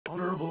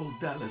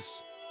Dallas.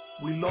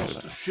 We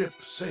lost a ship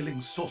sailing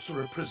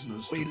sorcerer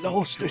prisoners. We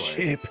lost a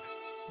ship.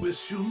 We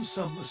assume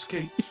some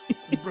escaped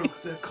and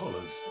broke their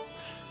collars.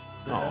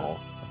 Their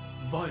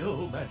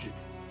vile magic.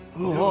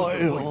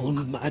 Vile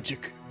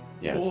magic.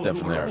 Yeah, it's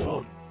definitely our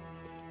fault.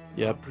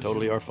 Yep,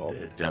 totally our fault.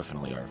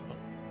 Definitely our fault.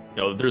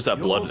 No, there's that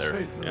blood there.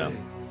 Yeah.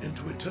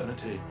 Into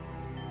eternity.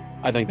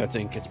 I think that's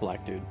ink. It's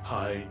black, dude.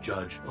 High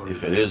Judge.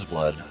 If it is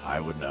blood, I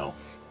would know.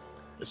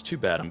 It's too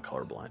bad I'm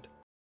colorblind.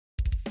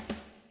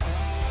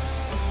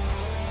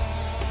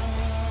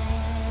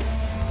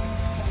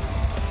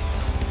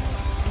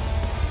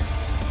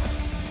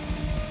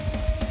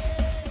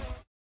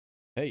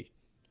 Hey,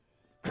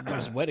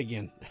 everybody's wet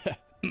again.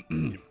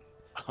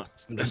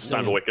 It's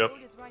time to wake up.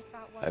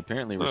 I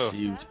apparently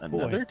received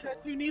another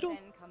tattoo needle.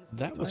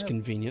 That was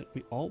convenient.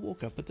 We all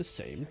woke up at the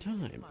same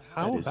time.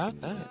 How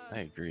about that? I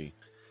agree.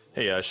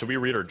 Hey, should we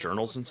read our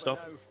journals and stuff?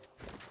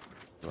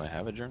 Do I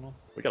have a journal?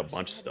 We got a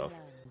bunch of stuff.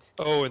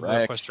 Oh, and the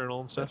Raiek. quest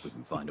journal and stuff. We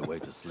can find a way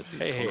to slip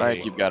these. Hey,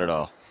 Right, you've got it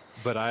all.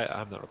 But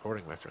I'm not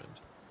recording, my friend.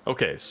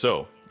 Okay,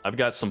 so I've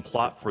got some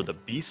plot for the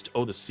Beast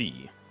o' the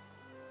Sea.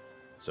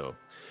 So,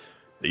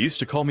 they used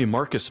to call me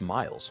Marcus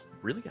Miles.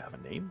 Really? I have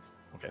a name?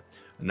 Okay.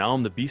 Now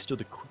I'm the Beast of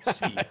the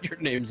Sea. Your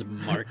name's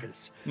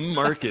Marcus.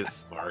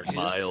 Marcus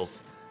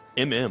Miles.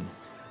 MM.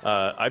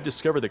 I've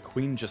discovered that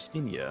Queen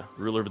Justinia,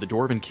 ruler of the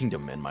Dwarven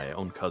Kingdom and my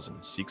own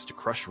cousin, seeks to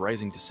crush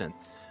Rising Descent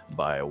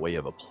by way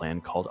of a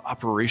plan called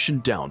Operation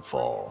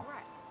Downfall.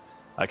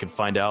 I can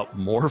find out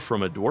more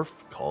from a dwarf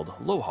called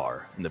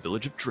Lohar in the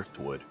village of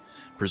Driftwood,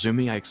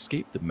 presuming I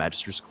escaped the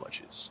Magister's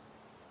clutches.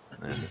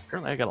 And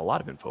apparently I got a lot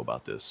of info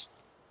about this.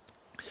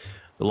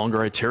 The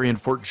longer I tarry in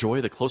Fort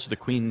Joy, the closer the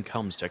Queen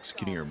comes to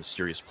executing her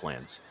mysterious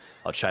plans.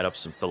 I'll chat up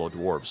some fellow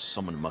dwarves.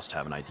 Someone must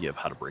have an idea of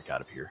how to break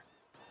out of here.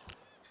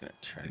 Gonna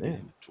try to get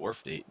a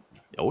dwarf date.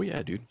 Oh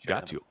yeah, dude. You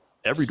got to.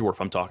 Every dwarf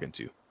I'm talking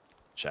to.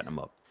 Chatting them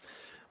up.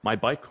 My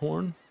bike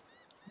horn?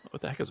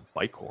 What the heck is a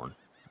bike horn?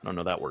 I don't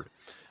know that word.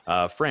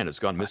 Fran has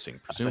gone missing,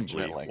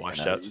 presumably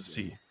washed out to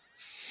sea.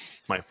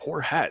 My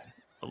poor hat.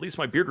 At least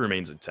my beard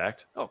remains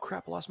intact. Oh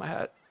crap, I lost my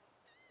hat.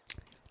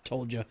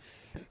 Told you.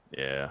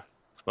 Yeah.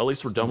 Well, at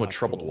least we're done with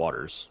troubled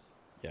waters.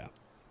 Yeah.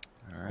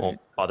 All right. Won't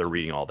bother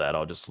reading all that.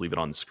 I'll just leave it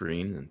on the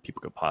screen, and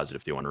people can pause it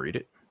if they want to read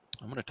it.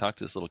 I'm gonna talk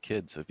to this little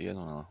kid, so if you guys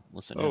wanna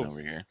listen in over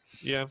here,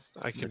 Yeah,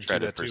 I I'm can gonna try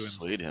do to that too.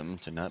 persuade him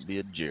to not be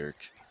a jerk.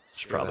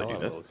 Should probably do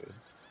that.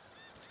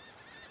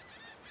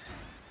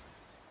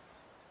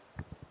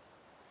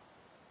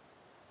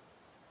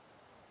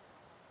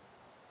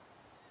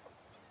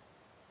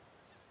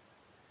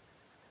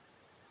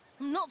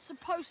 I'm not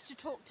supposed to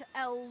talk to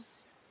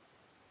elves.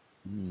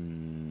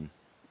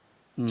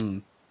 Let's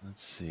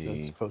see.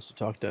 Not supposed to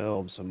talk to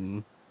elves.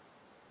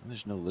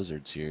 There's no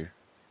lizards here.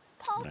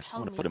 Paul I'm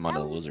told gonna me put him on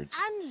the elves lizards.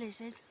 and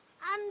lizards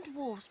and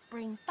dwarves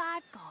bring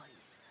bad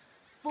guys.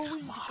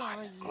 Void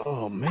guys.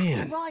 Oh man.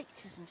 That's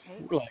right, isn't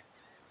it? We're like,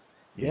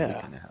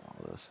 yeah. Kind of have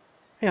all this.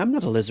 Hey, I'm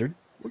not a lizard.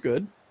 We're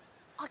good.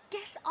 I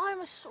guess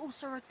I'm a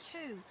sorcerer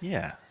too.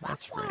 Yeah,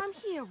 That's why I'm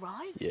here,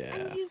 right? Yeah.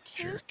 And you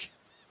too? jerk.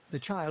 The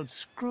child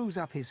screws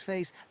up his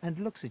face and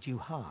looks at you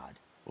hard.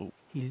 Oh.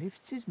 He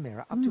lifts his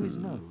mirror up to his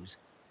nose,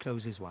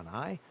 closes one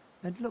eye,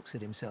 and looks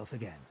at himself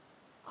again.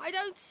 I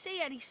don't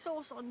see any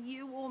source on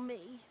you or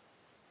me.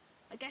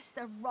 I guess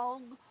they're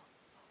wrong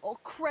or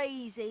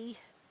crazy.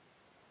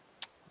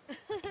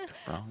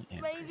 Wrong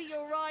and Maybe crazy.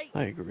 you're right.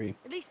 I agree.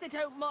 At least they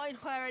don't mind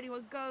where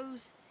anyone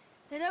goes.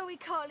 They know we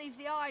can't leave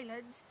the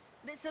island,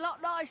 and it's a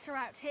lot nicer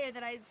out here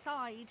than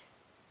inside.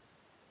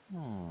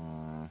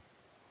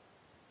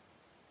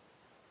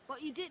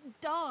 But you didn't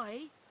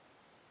die.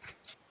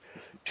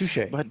 Touche.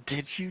 But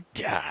did you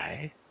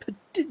die? But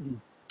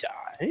didn't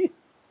die.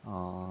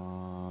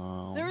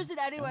 Oh. There isn't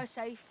anywhere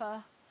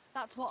safer.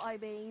 That's what I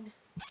mean.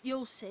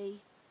 You'll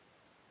see.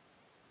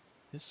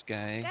 This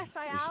guy Guess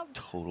I is am. a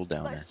total But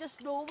downer. it's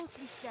just normal to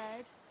be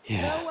scared.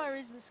 Yeah. Nowhere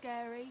isn't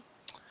scary.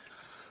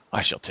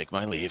 I shall take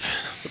my leave.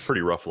 It's a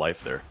pretty rough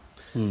life there.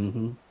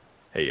 Mm-hmm.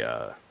 Hey,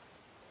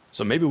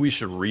 so maybe we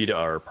should read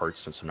our parts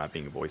since they're not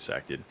being voice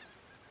acted.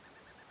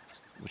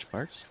 Which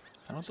parts?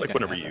 I don't It's think like I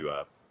whenever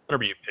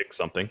have it. you pick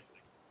something,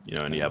 you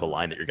know, and you have a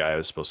line that your guy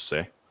was supposed to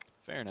say.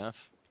 Fair enough.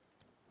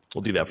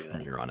 We'll do that from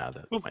here on out.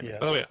 That might yeah.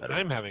 Oh yeah, make better.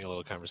 I'm having a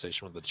little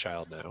conversation with the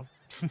child now.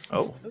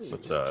 Oh,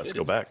 let's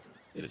go back.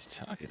 It is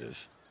talkative.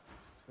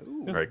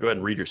 All right, go ahead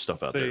and read your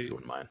stuff out there if Say, you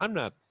wouldn't mind. I'm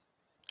not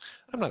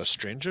a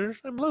stranger.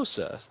 I'm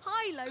Losa.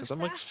 Hi, Because I'm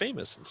Losa. like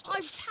famous and stuff.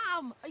 I'm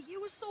Tam. Are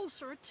you a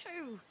sorcerer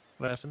too?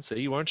 Laugh and say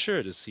you aren't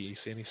sure. Does he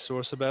see any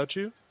source about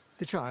you?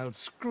 The child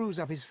screws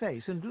up his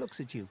face and looks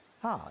at you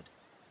hard.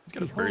 He's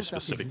got a very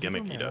specific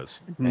gimmick he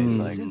does. And Mm.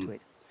 peers into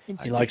it.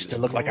 He likes to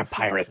look like a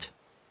pirate.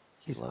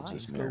 His loves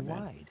eyes his go mirror, man.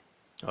 wide.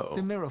 Uh-oh.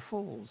 The mirror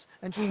falls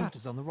and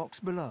shatters on the rocks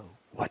below.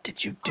 What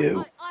did you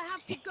do? I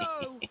have to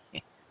go.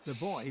 The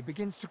boy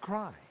begins to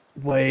cry.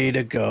 Way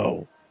to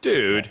go.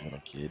 Dude. Little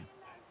kid.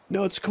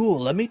 No, it's cool.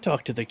 Let me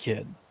talk to the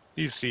kid.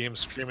 You see him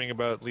screaming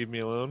about "Leave me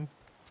alone."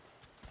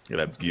 Look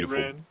at that beautiful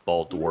Ran.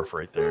 bald dwarf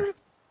right there.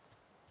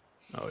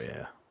 Oh,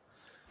 yeah.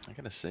 I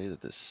gotta say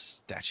that this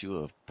statue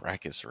of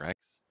Brachus Rex,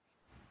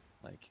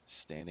 like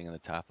standing on the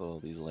top of all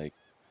these, like,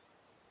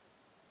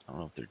 I don't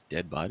know if they're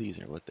dead bodies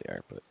or what they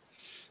are, but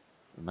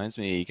reminds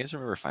me. You guys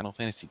remember Final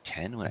Fantasy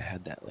X when it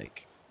had that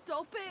like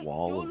Stop it!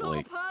 wall You're of not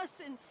like a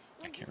person.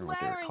 I You're can't just remember what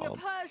they were wearing a called.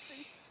 person.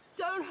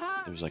 Don't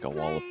hurt There was me, like a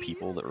wall of please.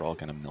 people that were all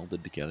kind of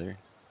melded together.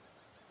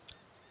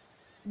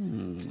 I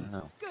don't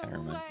know. Go Kind of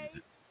reminds me away. of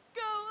it.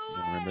 Go You away.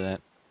 don't remember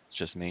that? It's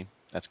just me.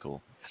 That's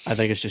cool. I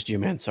think it's just you,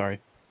 man. Sorry.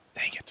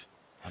 Dang it.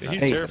 I'm He's not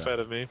thinking terrified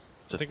of me.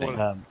 It's a I think, thing.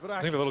 I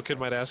think the little kid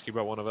might ask you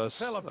about one of us,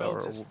 Fella or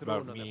builds his throne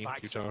about on the me.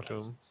 backs You of talk to him,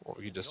 thousands. or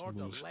you just You're the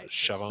move, latest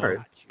shove on. All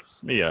right.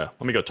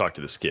 Let me go talk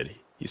to this kid.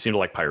 He seemed to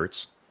like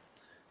pirates.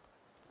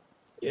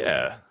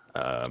 Yeah.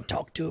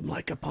 Talk to him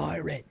like a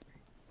pirate.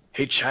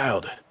 Hey,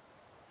 child.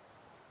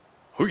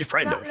 Who are you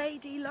frightened That of?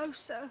 lady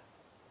Losa,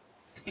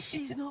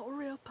 she's not a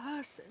real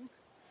person.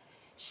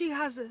 She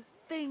has a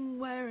thing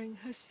wearing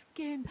her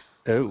skin.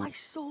 Oh. I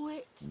saw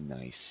it.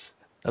 Nice.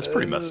 That's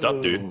pretty messed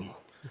up, dude.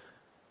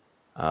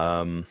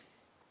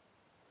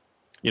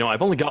 You know,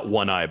 I've only got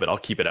one eye, but I'll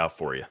keep it out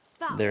for you.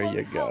 That There won't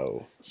you help.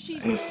 go.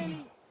 She's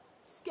really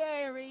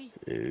scary.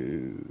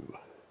 Ooh.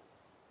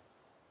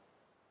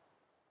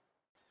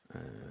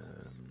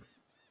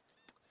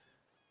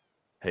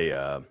 Hey,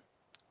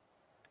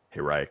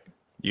 Raiek,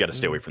 you got to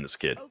stay away from this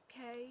kid.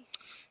 Okay.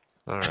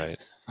 All right.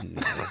 I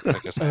Nice.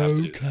 guess I have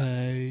to.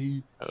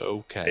 Okay.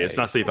 Okay. Hey, it's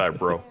not safe out,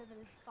 bro. Further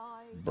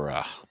inside.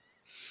 Bruh.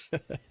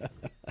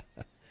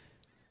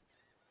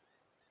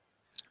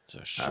 It's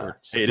a short.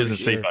 Hey, it isn't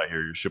Pretty safe sure- out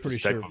here. Your ship pretty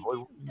is tech. sure We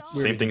Same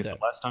already thing did as the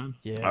that. last time?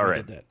 Yeah, All we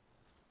right. did that.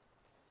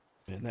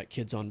 Man, that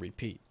kid's on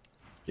repeat.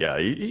 Yeah,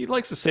 he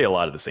likes to say a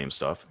lot of the same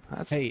stuff.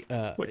 That's Hey,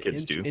 what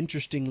kids do.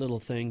 interesting little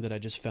thing that I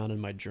just found in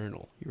my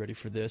journal. You ready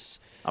for this?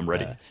 I'm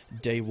ready.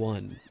 Day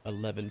 1,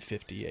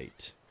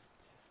 11:58.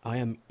 I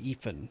am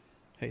Ethan.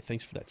 Hey,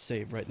 thanks for that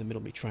save right in the middle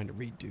of me trying to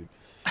read, dude.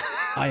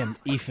 I am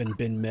Ethan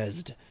Ben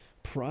Mesd,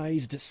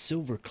 prized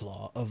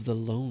Silverclaw of the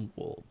Lone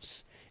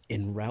Wolves,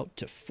 en route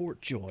to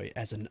Fort Joy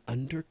as an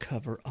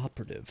undercover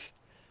operative.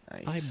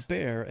 I Nice.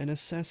 bear an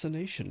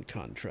assassination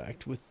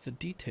contract with the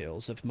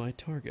details of my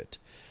target,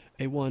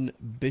 a one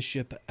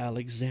Bishop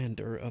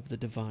Alexander of the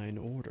Divine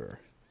Order.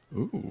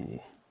 Ooh.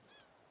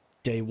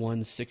 Day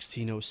 1,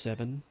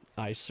 1607,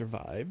 I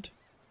survived.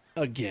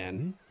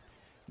 Again.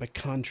 My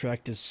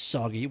contract is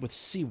soggy with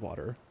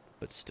seawater,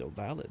 but still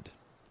valid.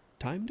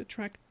 Time to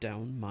track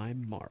down my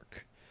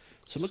mark.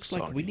 So it looks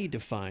like we Soggy. need to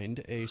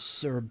find a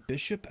Sir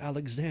Bishop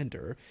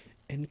Alexander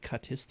and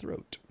cut his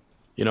throat.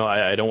 You know,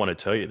 I don't want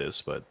to tell you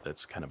this, but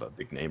that's kind of a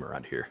big name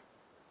around here.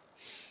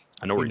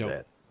 I know where We he's know-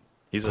 at.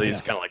 He's Yeah.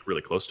 kind of like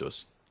really close to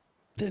us.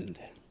 Then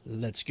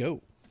let's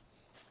go.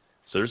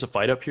 So there's a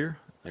fight up here.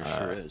 There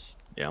sure is.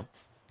 Yeah.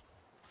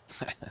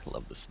 I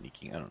love the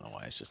sneaking. I don't know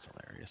why. It's just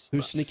hilarious.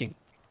 Who's sneaking?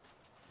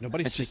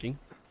 Nobody's It's just- sneaking.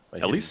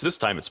 But At least this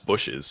time it's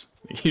bushes.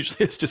 Usually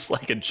it's just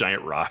like a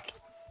giant rock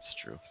it's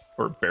true.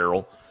 or a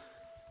barrel.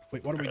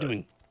 Wait, what are we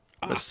doing?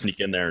 Let's sneak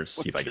in there and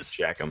see if I can Just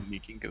jack him.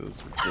 Sneaking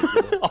because it's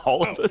ridiculous.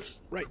 All of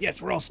us. Right,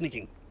 yes, we're all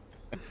sneaking.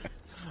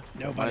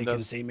 Nobody Find can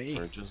us. see me.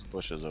 We're just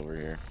bushes over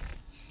here.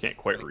 Can't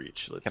quite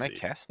reach. Let's Can see. I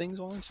cast things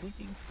while I'm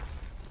sneaking?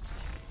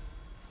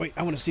 Wait,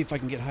 I want to see if I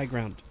can get high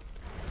ground.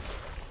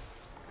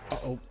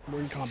 Uh-oh, we're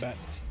in combat.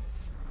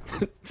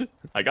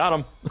 I got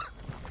him.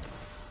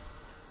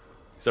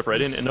 Except for I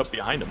didn't end up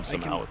behind him I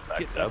somehow can with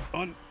get backstab. up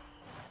on...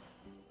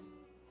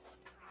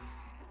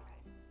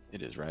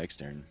 It is Raiek's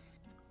turn.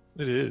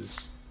 It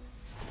is.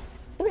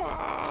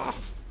 Rah!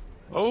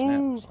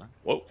 Oh. Snap, son.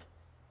 Whoa.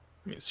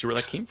 I mean, see where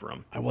that came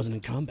from. I wasn't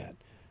in combat.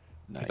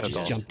 Nice. I just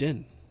awesome. jumped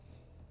in.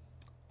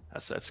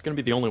 That's going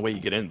to be the only way you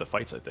get into the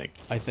fights, I think.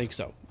 I think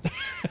so.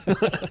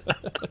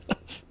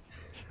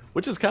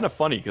 Which is kind of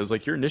funny because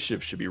like your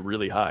initiative should be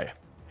really high.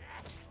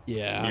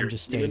 Yeah, I'm You're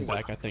just staying even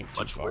back, with I think,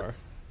 too much far.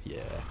 worse.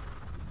 Yeah.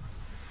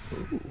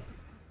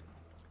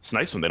 It's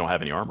nice when they don't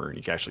have any armor and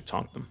you can actually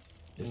taunt them.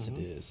 Yes, it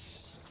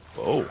is.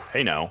 Oh,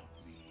 hey now.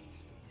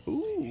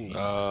 Ooh.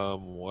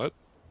 What?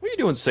 What are you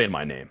doing saying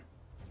my name?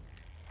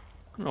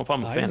 I don't know if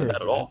I'm a I fan of heard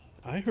that at all.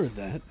 I heard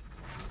that.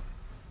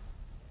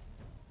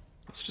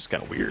 It's just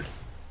kind of weird.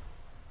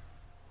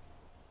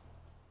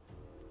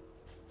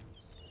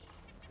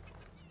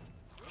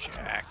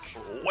 Jack.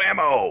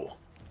 Whammo!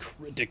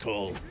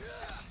 Critical.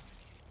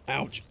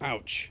 Ouch,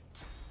 ouch.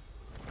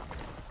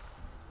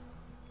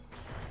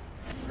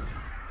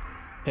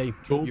 Hey,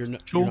 you're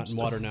not in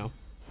water now.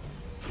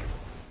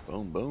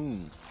 Boom,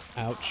 boom.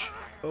 Ouch.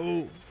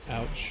 Oh,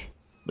 ouch.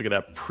 Look at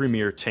that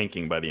premier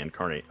tanking by the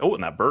incarnate. Oh,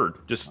 and that bird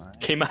just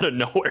came out of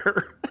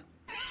nowhere.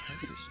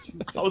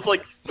 I was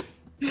like,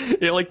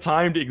 it like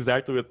timed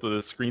exactly with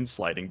the screen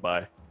sliding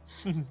by.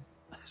 Let's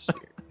see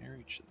here. Can I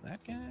reach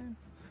that guy?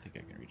 I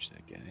think I can reach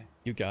that guy.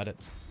 You got it.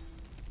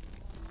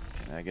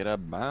 Can I get a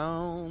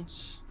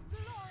bounce?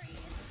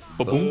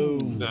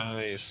 Ba-boom.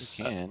 Nice.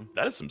 Can.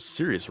 That is some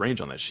serious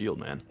range on that shield,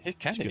 man. It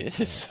kind of good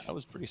is. stuff. I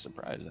was pretty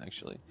surprised,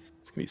 actually.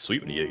 It's gonna be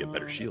sweet when you get a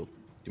better shield.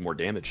 Do more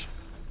damage.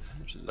 How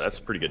much is this That's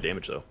guy? pretty good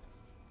damage though.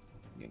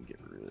 I'm gonna get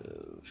rid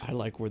of I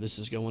like where this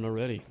is going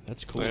already.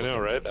 That's cool. I know,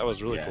 right? That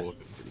was really Yeah, cool.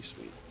 it's pretty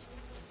sweet.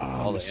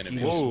 Oh, the mosquito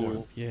animation.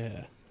 swarm.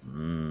 Yeah.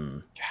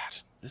 Mm.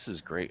 Gosh, this is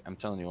great. I'm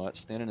telling you what,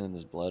 standing in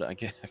this blood, I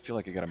feel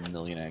like I got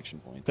 1,000,000 action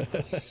points.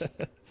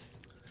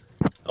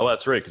 Oh,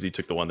 that's right, because you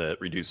took the one that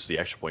reduces the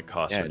action point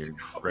cost Yeah, when it's you're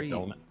great. correct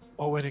element.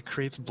 Oh, and it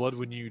creates blood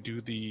when you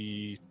do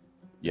the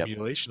Yep.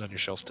 mutilation on your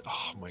shelf.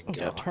 Oh my Oh, the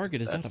god.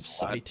 target is out of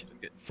That's a lot. sight.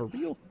 For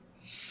real?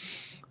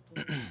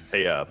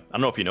 Hey, I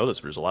don't know if you know this,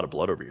 but there's a lot of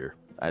blood over here.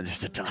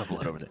 There's a ton of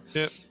blood over there.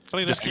 Yeah.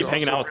 Funny Just enough, keep you're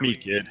hanging also out with me,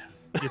 kid.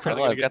 You're probably Well,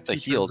 gonna I've get got the 2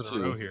 heal, turns in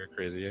a row too. here,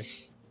 Crazy.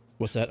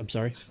 What's that? I'm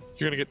sorry.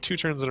 You're gonna get 2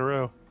 turns in a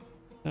row.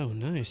 Oh,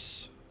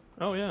 nice.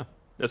 Oh, yeah.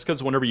 That's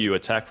because whenever you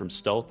attack from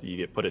stealth, you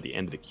get put at the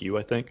end of the queue,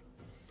 I think.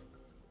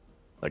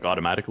 Like,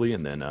 automatically,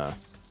 and then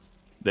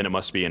it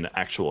must be in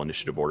actual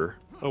initiative order.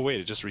 Oh wait,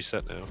 it just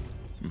reset now.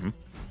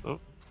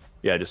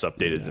 Yeah, I just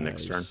updated the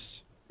next turn.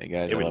 Nice. Hey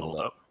guys, Yeah, I we leveled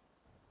leveled up.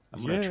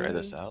 I'm gonna try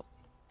this out.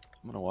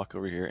 I'm gonna walk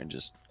over here and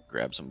just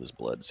grab some of this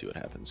blood and see what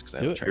happens because I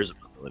Do haven't it. tried Here's the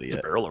ability There's a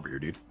yet. barrel over here,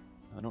 dude.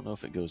 I don't know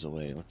if it goes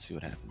away. Let's see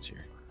what happens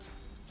here.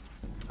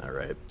 All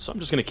right, so I'm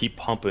just going to keep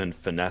pumping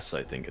finesse,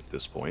 I think, at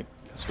this point.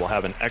 Because we'll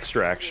have an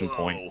extra action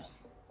point.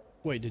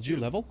 Wait, did you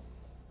level?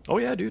 Oh,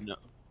 yeah, dude. No,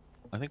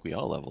 I think we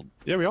all leveled.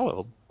 Yeah, we all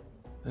leveled.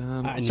 I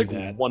Let's knew take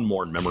that. one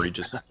more in memory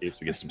just in case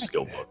we get some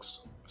skill books.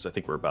 Because I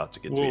think we're about to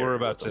get to Well, the we're area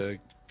about with them.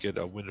 to get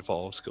a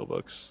windfall of skill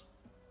books.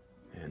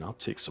 And I'll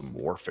take some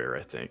warfare,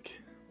 I think.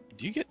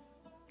 Do you get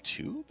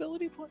 2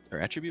 ability points or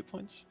attribute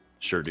points?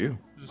 Sure do.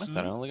 I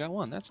thought I only got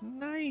 1. That's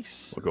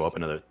nice. We'll go up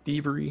another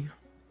thievery.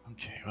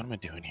 Okay, what am I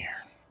doing here?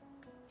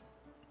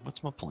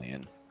 What's my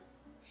plan?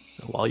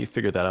 While you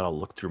figure that out, I'll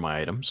look through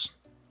my items.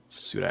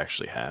 See what I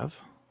actually have.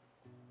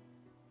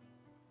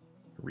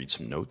 Read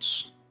some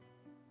notes.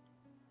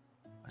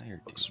 Fire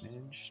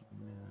damage?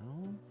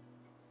 No.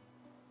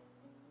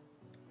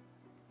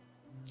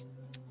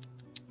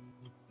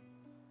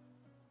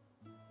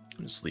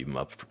 Just leave them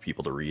up for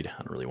people to read. I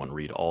don't really want to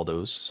read all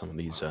those. Some of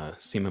these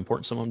seem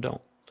important, some of them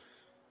don't.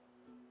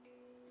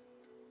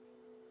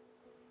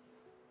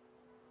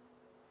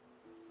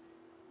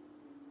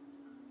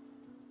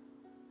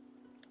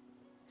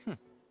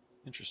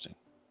 Interesting.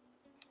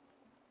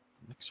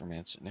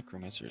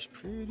 Necromancer is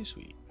pretty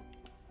sweet.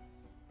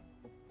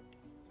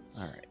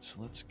 Alright, so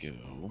let's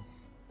go.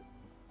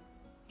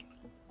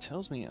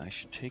 Tells me I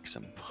should take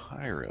some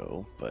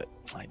pyro, but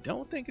I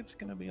don't think it's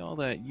going to be all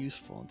that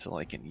useful until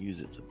I can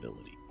use its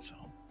ability. So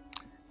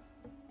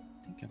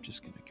I think I'm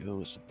just going to go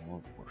with some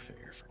more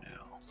warfare for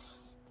now.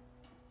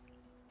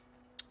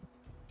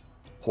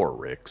 Poor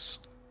Ricks.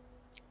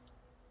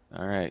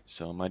 Alright,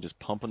 so am I just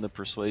pumping the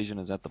persuasion?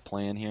 Is that the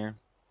plan here?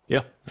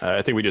 Yeah,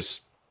 I think we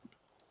just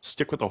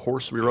stick with the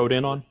horse we rode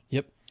in on.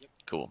 Yep.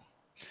 Cool.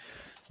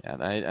 Yeah,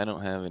 I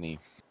don't have any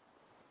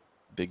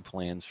big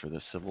plans for the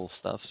civil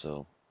stuff,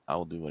 so I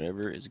will do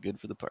whatever is good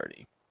for the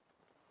party.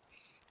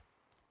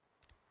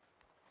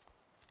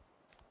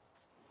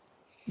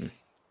 All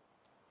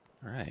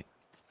right.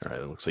 All right,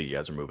 it looks like you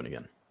guys are moving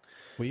again.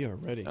 We are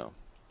ready. Oh.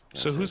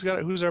 So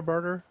who's our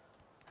barter?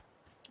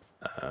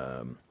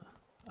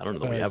 I don't know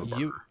that we have a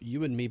barter.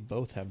 you and me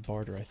both have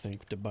barter, I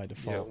think, by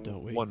default,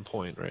 don't we? 1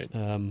 point, right?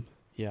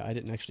 Yeah, I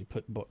didn't actually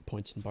put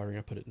points in bartering.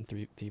 I put it in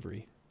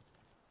thievery.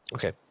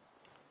 Okay.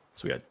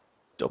 So we got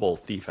double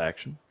thief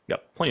action.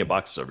 Got plenty of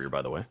boxes over here,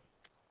 by the way.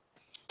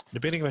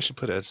 Debating if I should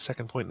put a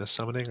 2nd point in the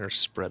summoning or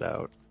spread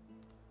out.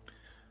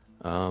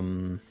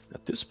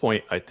 At this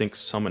point, I think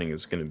summoning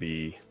is going to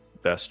be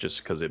best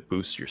just because it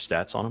boosts your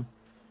stats on them.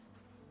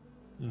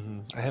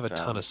 I have a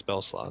ton of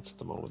spell slots at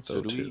the moment, though.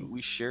 So do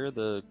we share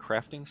the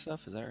crafting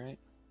stuff? Is that right?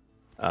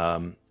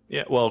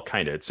 Yeah, well,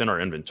 kind of. It's in our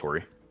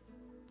inventory.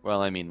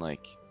 Well, I mean,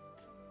 like,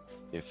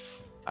 if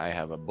I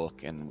have a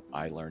book and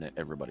I learn it,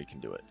 everybody can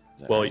do it.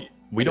 Is that Well, right?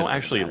 we It don't doesn't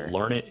actually matter.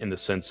 learn it in the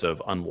sense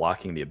of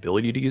unlocking the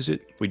ability to use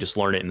it. We just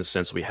learn it in the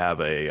sense we have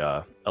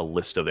a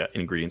list of the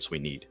ingredients we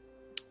need.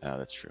 Oh,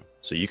 that's true.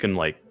 So you can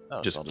like Oh,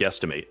 so just I'll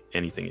guesstimate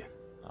anything.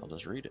 I'll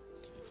just read it.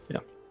 Yeah.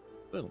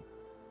 Boom.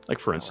 Like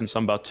for instance,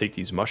 I'm about to take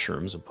these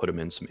mushrooms and put them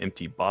in some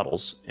empty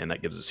bottles, and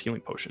that gives us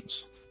healing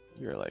potions.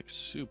 You're like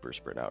super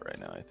spread out right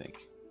now, I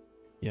think.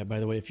 Yeah, by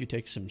the way, if you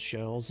take some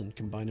shells and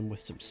combine them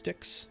with some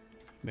sticks,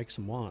 make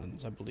some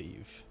wands, I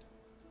believe.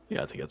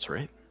 Yeah, I think that's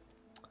right.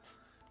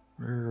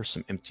 Where are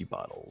some empty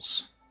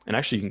bottles? And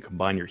actually, you can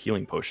combine your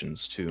healing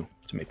potions too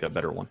to make that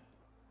better one.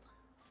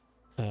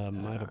 I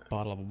have a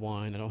bottle of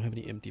wine. I don't have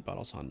any empty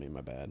bottles on me,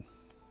 my bad.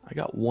 I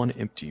got one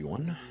empty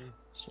one.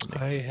 So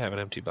I have an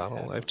empty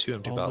bottle. I have 2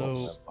 empty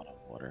bottles. Bottle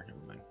of water. Never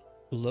mind.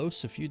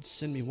 Los, if you'd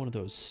send me one of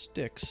those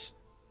sticks,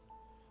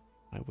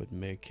 I would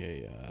make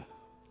a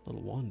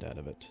little wand out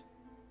of it.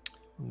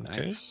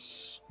 Okay.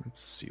 Nice.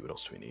 let's see, what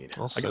else do we need?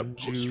 I'll I got a send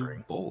you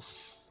bowstring. both.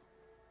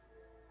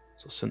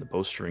 So send the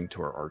bowstring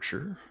to our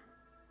archer.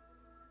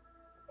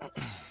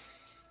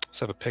 Let's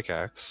have a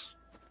pickaxe.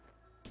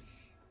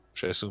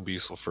 Which I assume will be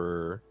useful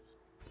for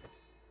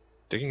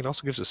digging. It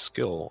also gives a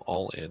skill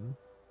all in.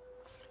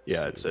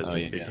 Yeah, it says Oh,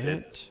 yeah. it-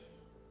 That.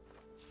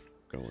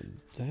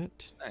 Going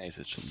that. Nice.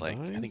 It's just like, I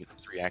Combine. think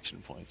it's 3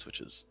 action points, which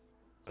is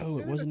Oh,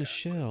 it wasn't a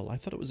shell. I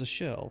thought it was a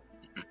shell.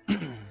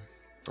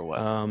 For what?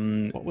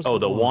 What was Oh,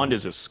 the wand wand?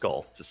 is a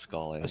skull. It's a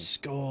skull. I A think.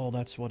 skull,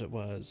 that's what it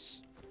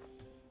was.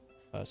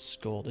 A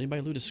skull. Did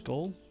anybody loot a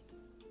skull?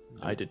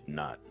 I did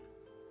not.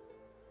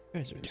 You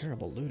guys are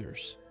terrible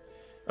looters.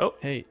 Oh,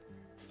 Hey,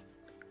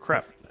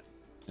 crap.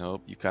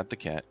 Nope, you caught the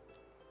cat.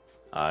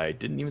 I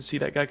didn't even see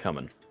that guy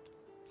coming.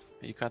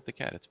 You caught the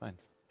cat. It's fine.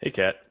 Hey,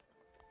 cat.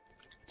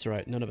 it's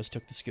alright, none of us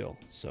took the skill,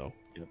 so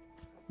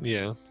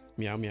Yeah.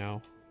 meow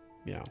meow.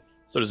 Meow.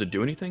 So does it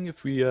do anything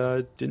if we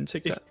didn't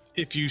take that?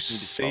 If you He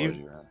just save,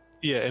 follows you around.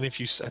 yeah, and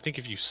I think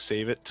if you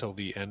save it till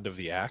the end of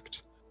the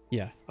act,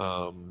 Yeah,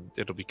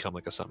 it'll become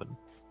like a summon.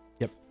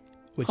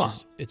 which Huh.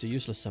 is, it's a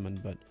useless summon,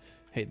 but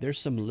hey, there's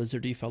some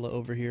lizardy fella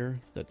over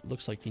here that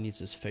looks like he needs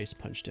his face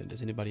punched in.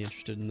 Is anybody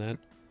interested in that?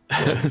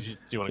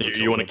 You want to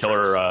You want to kill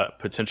our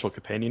potential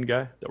companion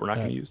guy that we're not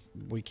going to use?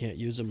 We can't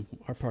use him.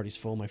 Our party's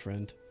full, my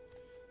friend.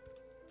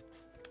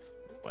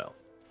 Well,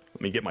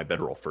 let me get my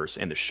bedroll first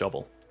and the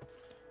shovel.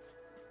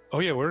 Oh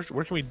yeah, where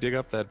can we dig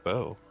up that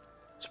bow?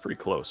 It's pretty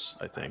close,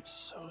 I think.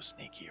 So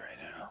sneaky right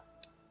now.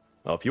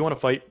 Well, if you want to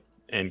fight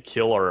and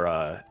kill our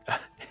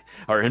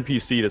our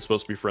NPC that's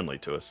supposed to be friendly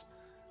to us,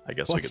 I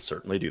guess we What? could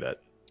certainly do that.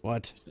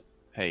 What?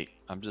 Hey,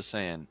 I'm just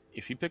saying,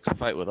 if he picks a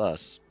fight with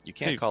us, you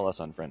can't Hey. call us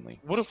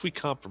unfriendly. What if we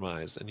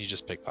compromise and you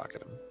just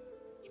pickpocket him?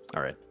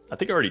 All right. I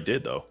think I already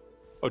did, though.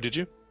 Oh, did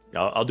you?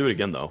 I'll do it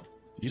again, though.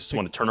 You just pick-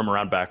 want to turn him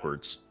around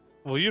backwards.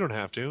 Well, you don't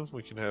have to.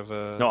 We can have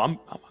No, I'm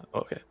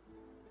okay.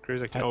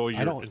 Crazyike. I, Oh,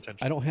 your I don't. intention.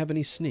 I don't have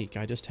any sneak.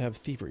 I just have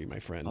thievery, my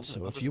friend. I'll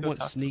So just if you go want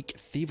talk to sneak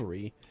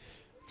thievery,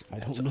 I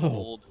don't That's know.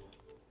 old.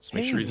 Just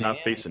make Hey, sure he's not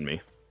man. facing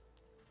me.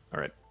 All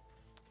right.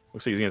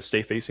 Looks like he's gonna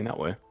stay facing that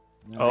way.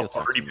 No, Oh, we'll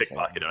talk already to him in a second.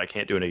 pickpocketed. I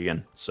can't do it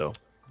again. So,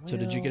 So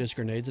did you get his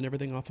grenades and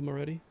everything off him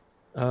already?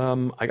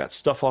 I got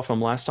stuff off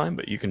him last time,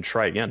 but you can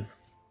try again.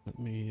 Let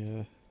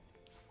me.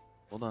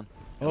 Hold on.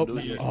 Oh, do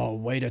it yet. oh,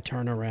 way to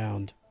turn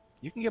around.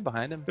 You can get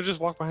behind him. But just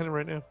walk behind him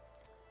right now.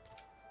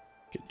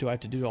 Do I have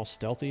to do all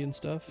stealthy and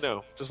stuff?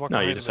 No, just walk No,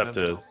 behind you him. just and have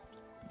then to. stealth.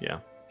 Yeah.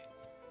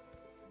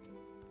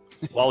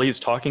 While he's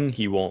talking,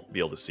 he won't be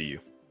able to see you.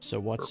 So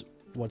what's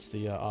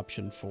the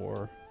option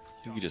for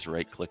You can just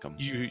right click him.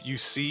 You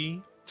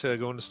see to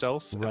go into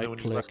stealth. and then when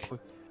you left right-click,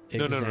 No,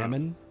 no, no.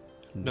 examine?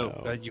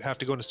 No, you have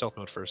to go into stealth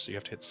mode first, so you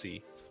have to hit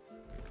C.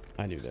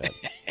 I knew that.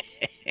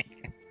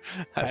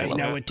 I Pay love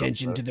no that.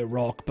 attention to the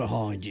rock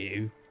behind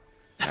you.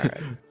 All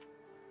right.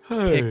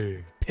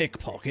 Hey.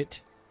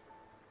 Pickpocket.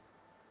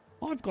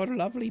 I've got a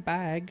lovely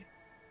bag.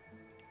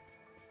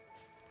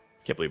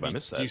 Can't believe I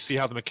missed Do you that. see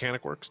how the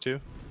mechanic works too?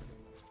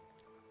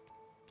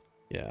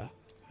 Yeah,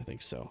 I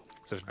think so.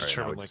 To right,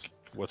 determine now like it's-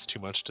 what's too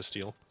much to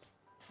steal.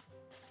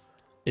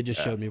 It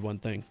just showed me one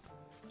thing.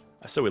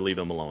 I said we leave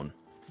him alone.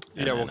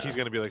 And Yeah, well, then, he's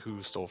gonna be like,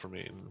 "Who stole from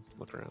me?" and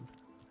look around.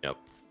 Yep.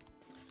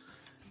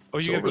 Oh,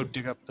 you So gotta go over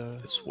dig up the.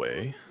 This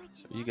way.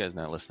 So you guys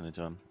not listening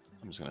to him?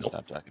 I'm just gonna Nope.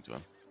 stop talking to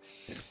him.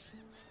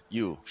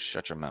 You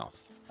shut your mouth.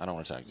 I don't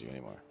want to talk to you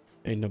anymore.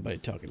 Ain't nobody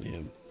talking to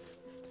him.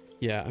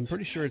 Yeah, I'm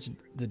pretty sure it's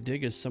the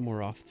dig is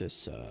somewhere off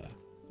this one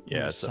Yeah,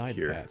 of the it's up side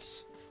here.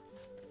 paths.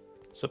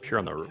 It's up here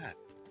on the God.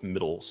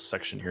 middle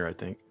section here, I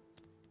think.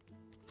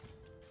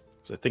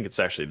 So I think it's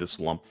actually this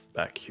lump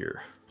back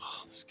here.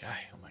 Oh, this guy.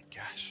 Oh my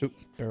gosh. Oop,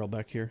 barrel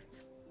back here.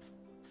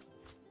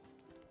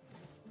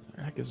 Where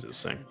the heck is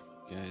this thing?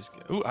 Guys,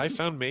 go. Ooh, I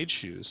found mage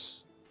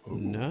shoes.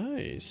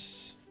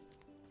 Nice.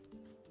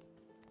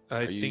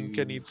 I Are think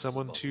I you- need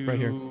someone to. Right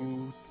here.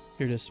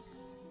 Here it is.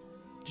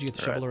 Did you get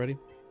the Alright. shovel already?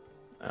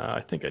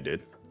 I think I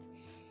did.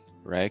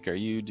 Raiek, are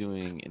you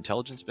doing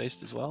intelligence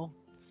based as well?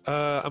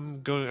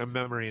 I'm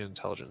memory and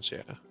intelligence.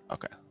 Yeah.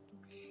 Okay.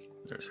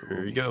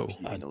 There you go.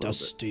 Peeking A little bit.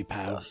 dusty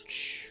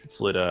pouch. Let's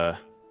let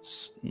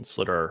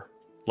our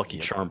lucky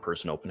charm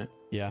person open it.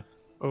 Yeah.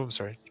 Oh, I'm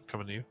sorry. I'm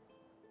coming to you.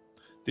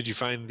 Did you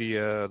find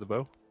the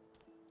bow?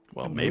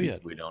 Well, Don't know maybe.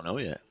 yet. We don't know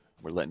yet.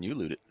 We're letting you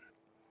loot it,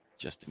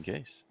 just in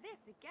case. This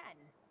again.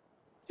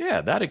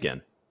 Yeah, that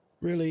again.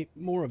 Really,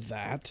 more of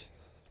that.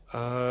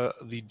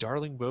 The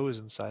darling bow is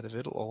inside of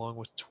it, along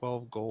with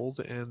 12 gold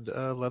and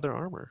leather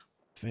armor.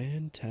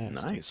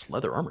 Fantastic. Nice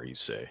leather armor, you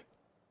say?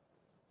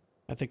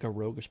 I think our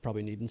rogue is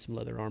probably needing some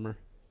leather armor.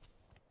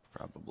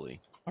 Probably.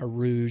 Our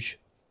rouge.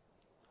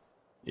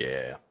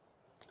 Yeah.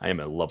 I am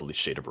a lovely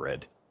shade of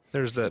red.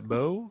 There's that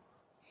bow.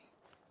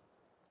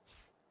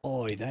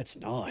 Oi, that's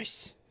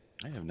nice.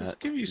 I have Let's not.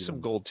 give you even-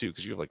 some gold too,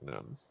 because you have like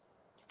none.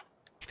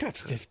 I've got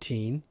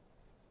 15.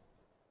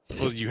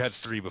 Well, you had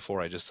 3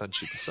 before I just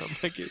sent you some.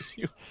 I gave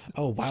you.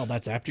 Oh, wow,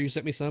 that's after you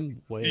sent me some?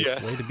 Way,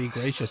 Yeah. way to be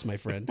gracious, my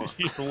friend.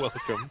 You're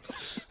welcome.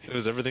 It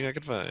was everything I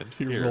could find.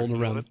 You're Here, rolling you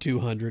want around it?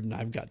 200 and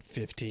I've got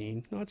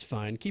 15. No, it's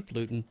fine. Keep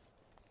looting.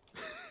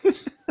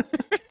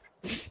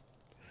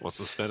 What's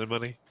the spending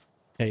money?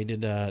 Hey,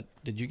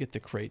 did you get the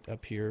crate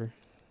up here?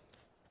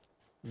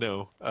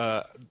 No.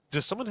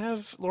 Does someone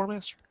have Lore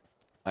Master?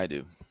 I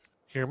do.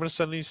 Here, I'm gonna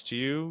send these to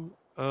you.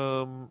 What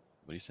are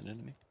you sending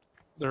to me?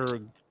 They're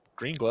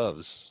green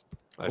gloves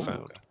I Oh, found.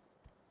 okay.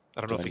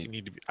 I don't know Do if I they need-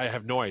 need to be. I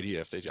have no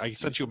idea if they. I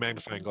sent you a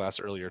magnifying glass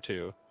earlier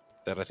too.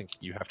 that I think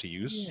you have to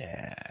use.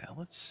 Yeah,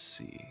 let's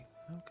see.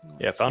 How can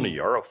Yeah, I found a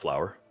yarrow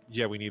flower.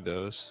 Yeah, we need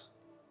those.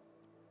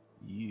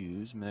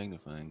 use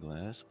magnifying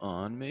glass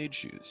on mage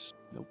shoes.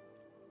 Nope.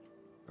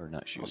 Or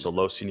not shoes. Also,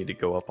 Los, you need to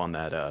go up on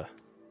that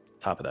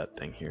top of that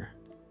thing here.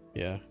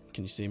 Yeah,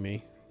 can you see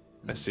me?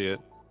 I see it.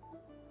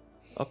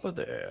 Up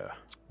there.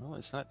 Well,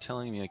 it's not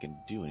telling me I can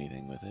do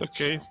anything with it.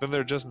 Okay, so then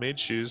they're just mage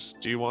shoes.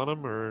 Do you want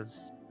them, or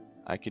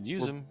I could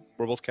use them.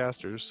 we're both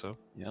casters, so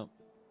Yep.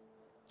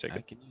 take I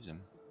it. can use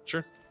them.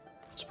 Sure.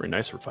 It's pretty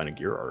nice for finding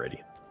gear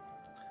already.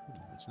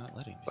 It's not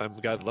letting me.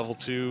 I've got level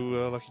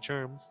 2 Lucky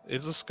Charm.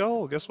 It's a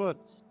skull. Guess what?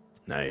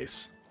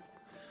 Nice.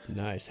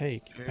 Nice.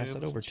 Hey, pass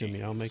that Hands over to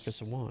me. I'll make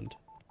us a wand.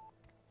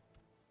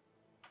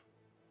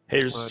 Hey,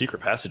 there's a What?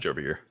 secret passage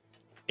over here.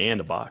 And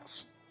a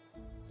box.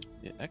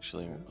 Yeah,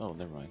 actually. Oh,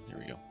 never mind. Here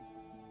we go.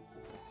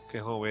 Okay,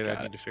 hold on, wait. Got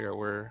I need to figure out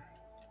where.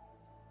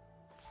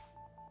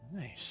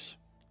 Nice.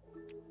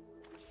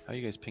 How are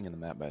you guys pinging the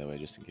map, by the way,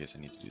 just in case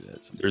I need to do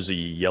that? Sometime? There's a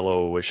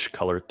yellowish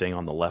colored thing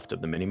on the left of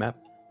the minimap.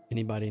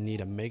 Anybody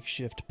need a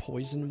makeshift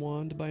poison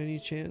wand by any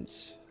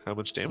chance? How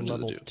much damage does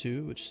it Level do?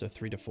 2, which is a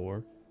 3 to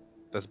 4.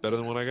 That's better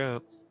than what I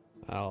got.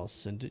 I'll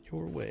send it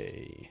your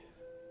way.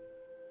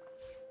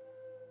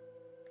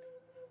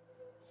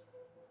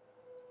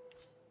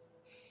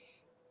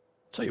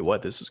 Tell you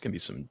what, this is going to be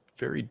some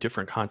very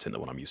different content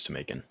than what I'm used to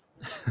making.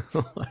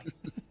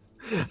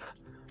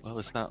 Well,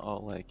 it's not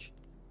all like,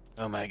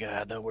 oh my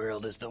god, the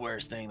world is the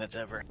worst thing that's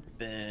ever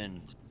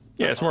been.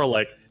 Yeah, it's more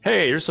like,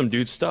 hey, here's some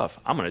dude's stuff.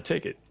 I'm going to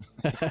take it.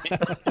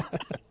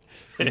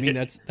 I mean,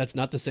 that's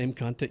not the same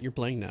content you're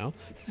playing now.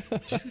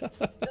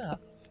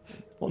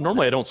 Well,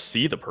 normally I don't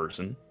see the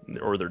person,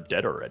 or they're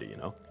dead already, you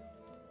know?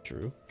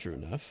 True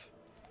enough.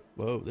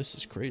 Whoa, this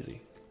is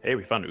crazy. Hey,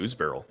 we found an ooze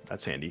barrel.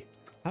 That's handy.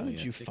 How Oh, did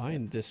yeah, you take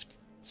find this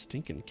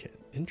stinking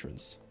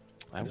entrance?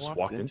 I just just walked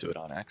walked into into it. it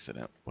on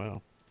accident.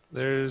 Wow.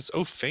 There's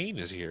Fane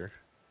is here.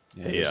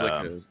 Yeah, Hey, there's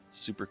like a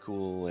super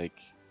cool like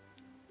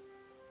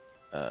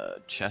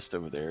chest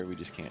over there. We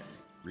just can't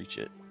reach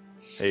it.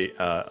 Hey,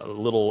 a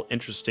little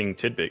interesting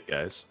tidbit,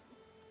 guys.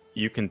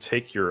 You can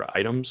take your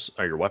items,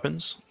 or your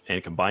weapons,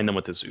 and combine them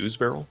with this ooze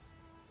barrel,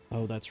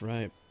 Oh, that's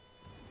right.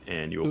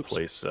 and you will Oops.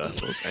 place...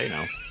 hey,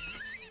 now.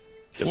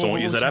 Guess I Well, won't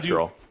what use we that can after do-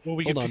 all. Well,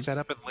 we Hold can on. pick that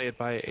up and lay it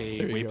by a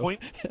There you go.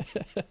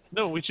 waypoint.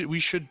 No, we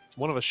should.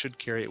 One of us should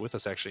carry it with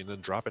us actually, and then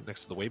drop it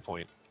next to the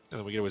waypoint, and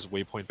then we can always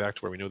waypoint back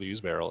to where we know the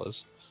use barrel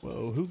is.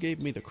 Whoa, who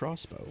gave me the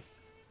crossbow?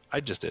 I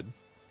just did.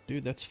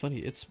 Dude, that's funny.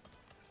 It's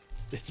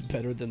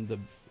better than the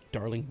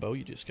darling bow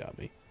you just got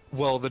me.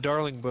 Well, the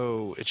Darling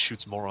bow, it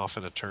shoots more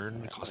often a turn.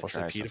 Yeah, It costs let's less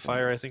try AP to something.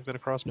 fire, I think, than a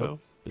crossbow. Nope.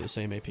 The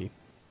same AP.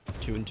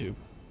 2 and 2. I think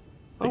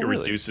Oh, it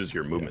really? reduces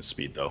your movement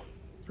speed, though,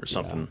 or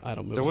something. Yeah, I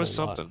don't move There a was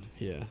whole lot. something.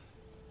 Yeah.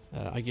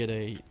 I get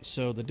a...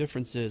 So the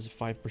difference is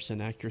 5%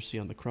 accuracy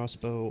on the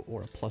crossbow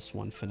or a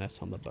 +1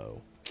 finesse on the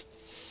bow.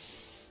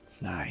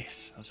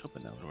 Nice. I was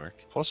hoping that would work.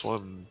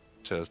 +1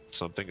 to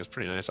something is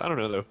pretty nice. I don't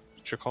know though.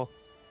 It's your call.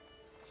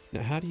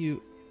 Now, how do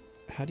you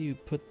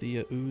put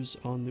the ooze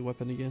on the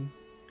weapon again?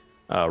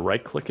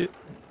 Right-click it,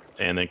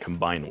 and then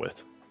combine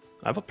with.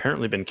 I've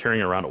apparently been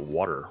carrying around a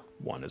water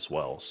one as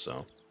well,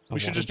 so... A We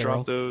should water just barrel?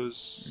 drop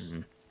those.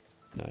 Mhm.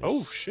 Nice.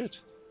 Oh shit!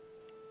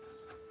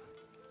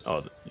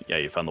 Oh, yeah,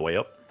 you found the way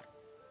up?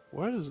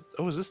 What is?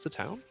 Oh, is this the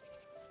town?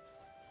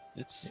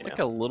 It's Yeah. like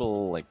a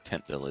little like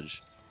tent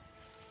village.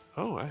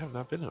 Oh, I have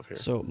not been up here.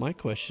 So my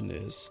question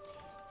is,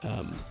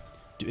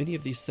 do any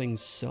of these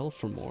things sell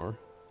for more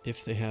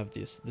if they have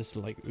this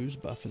like ooze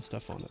buff and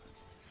stuff on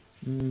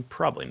it?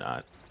 Probably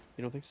not.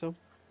 You don't think so?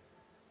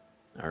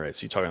 All right,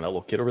 so you talking to that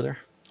little kid over there?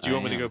 Do you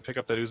want me I to go am. pick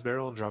up that ooze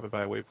barrel and drop it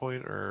by a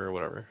waypoint or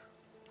whatever?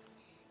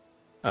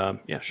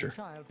 Yeah, sure.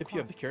 If you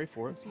have the carry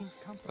for it.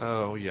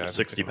 Oh yeah, I've been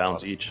 60 picking up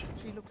pounds lots. each.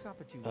 She looks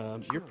up at you.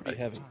 You're pretty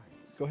heavy.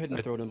 Go ahead and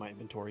I- throw it in my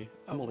inventory.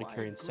 I'm A only wide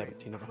carrying grin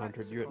 17 of 100.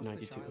 cracks You're at across the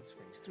 92. child's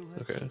face through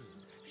her Okay. tears,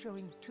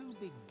 showing 2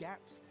 big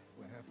gaps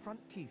where her front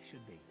teeth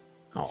should be.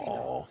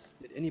 Oh,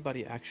 Did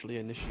anybody actually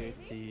initiate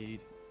the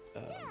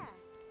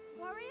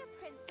Warrior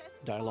Princess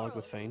dialogue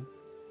with Coral. Fane?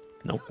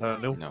 nope.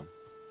 No. No.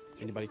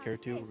 Anybody care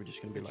to? Or we're just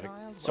gonna be like,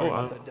 Child sorry Oh,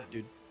 about uh, that dead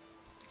dude.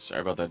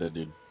 Sorry about that, dead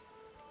dude.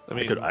 I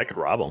mean, I could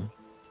rob him.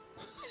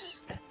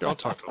 I'll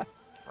talk to him.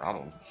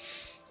 Problem.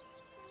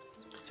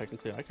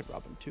 Technically, I could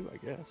rob him too, I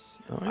guess.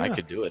 Oh, I yeah.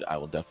 could do it. I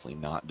will definitely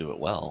not do it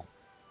well,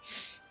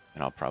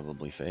 and I'll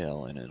probably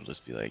fail, and it'll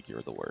just be like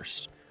you're the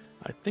worst.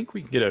 I think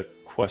we can get a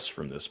quest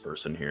from this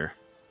person here.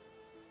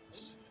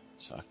 Let's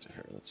talk to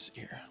her. Let's see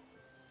here.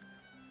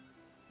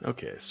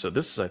 Okay, so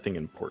this is, I think,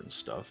 important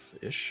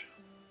stuff-ish.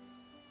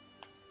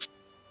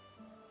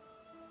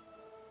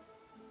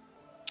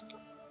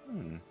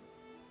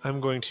 I'm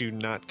going to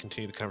not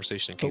continue the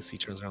conversation in case he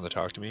turns around to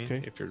talk to me.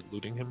 Okay. If you're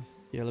looting him.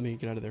 Yeah, let me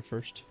get out of there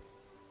first.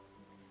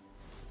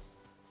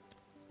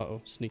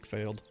 Uh-oh, sneak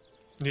failed.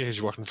 Yeah,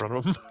 you walked in front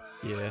of him.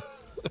 Yeah.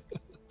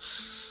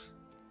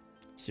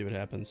 See what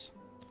happens.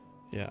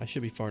 Yeah, I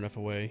should be far enough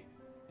away.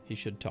 He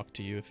should talk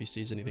to you if he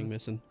sees anything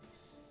missing.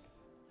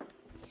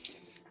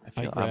 I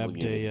feel grabbed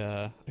obligated.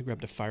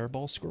 a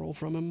fireball scroll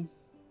from him,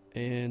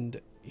 and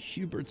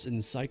Hubert's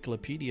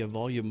Encyclopedia,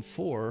 Volume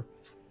 4.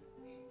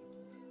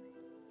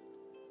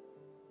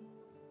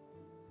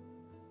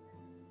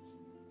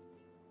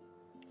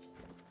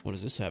 What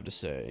does this have to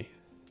say?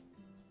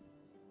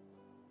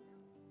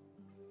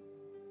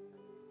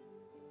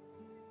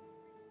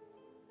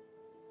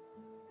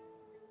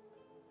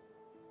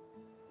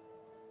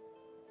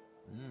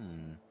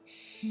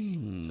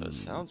 So it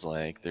sounds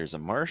like there's a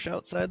marsh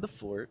outside the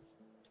fort.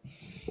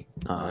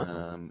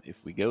 If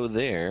we go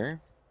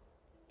there,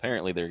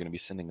 apparently they're going to be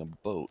sending a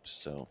boat.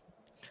 So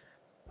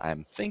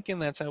I'm thinking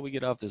that's how we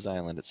get off this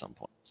island at some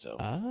point. So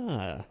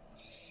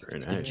Very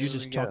did nice. you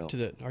just talk to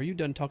the? Are you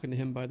done talking to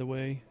him, by the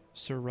way,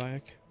 Sir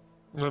Raiek?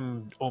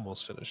 I'm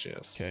almost finished,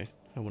 yes. Okay,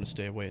 I want to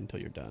stay away until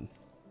you're done.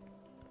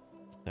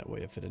 That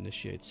way, if it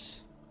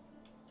initiates.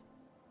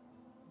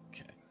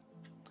 Okay.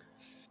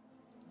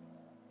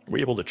 Were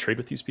you able to trade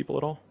with these people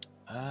at all?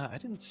 I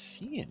didn't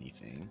see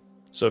anything.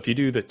 So if you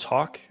do the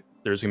talk,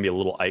 there's going to be a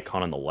little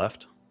icon on the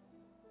left.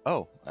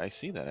 Oh, I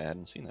see that. I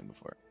hadn't seen that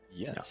before.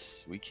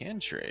 Yes, we can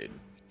trade.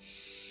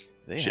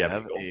 They Should have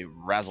have any a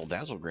razzle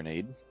dazzle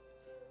grenade.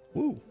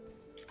 Woo!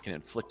 Can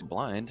inflict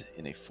blind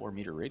in a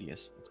 4-meter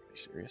radius. That's pretty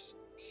serious.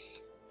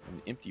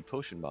 An empty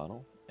potion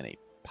bottle and a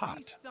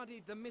pot.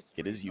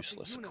 It is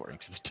useless according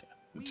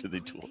to the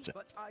tooltip.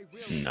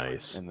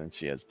 Nice. And then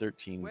she has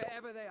 13 gold.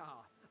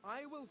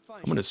 I'm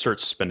going to start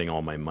spending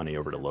all my money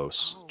over to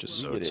Los, just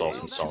so it's all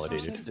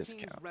consolidated.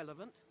 Discount.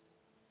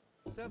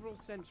 Several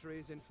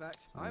centuries, in fact,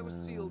 I was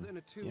sealed in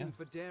a tomb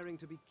for daring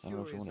to be I don't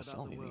know if you curious want to sell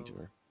about the anything to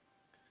world.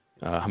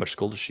 her. How much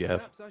gold does she have?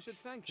 Perhaps I should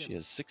thank him. She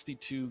has 62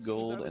 Seems I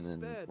gold, was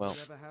and then, spared well,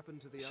 whatever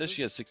happened to the it says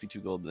she others. has 62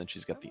 gold, but then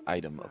she's got the I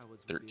wonder if item of flowers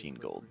would be 13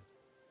 gold. appropriate.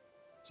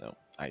 So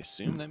I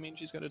assume that means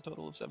she's got a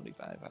total of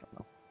 75. I don't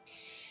know.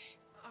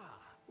 Ah,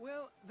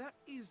 well, that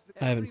is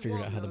I haven't every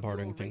figured out one how the of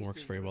bartering your thing works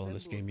races very well in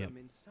this game resembles yet. them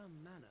in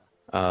some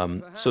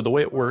manner. So the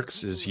way it Perhaps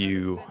works one is of you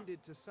you have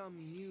ascended to some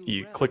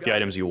new realm. click the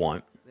items you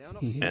want, They are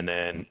not Mhm. and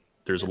then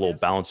there's a Yes, little yes.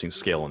 balancing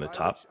scale on the By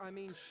top, which I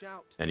mean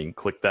shout. and you can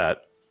click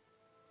that,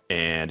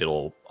 and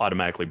it'll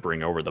automatically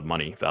bring over the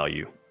money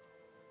value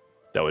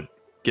that would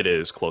get it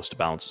as close to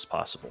balance as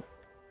possible.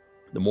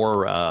 The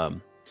more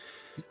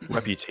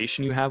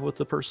reputation you have with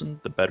the person,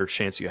 the better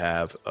chance you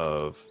have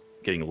of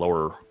getting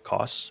lower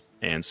costs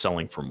and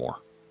selling for more.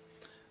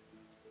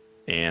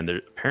 And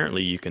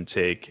apparently you can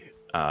take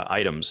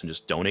items and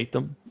just donate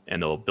them,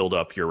 and they'll build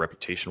up your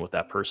reputation with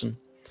that person,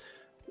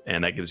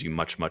 and that gives you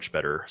much, much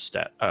better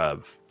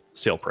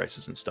sale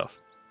prices and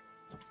stuff.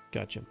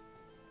 Gotcha.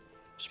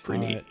 It's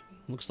pretty neat. Alright.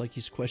 Looks like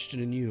he's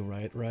questioning you,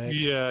 right? Right?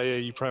 Yeah,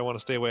 you probably want to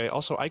stay away.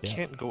 Also, I Yeah.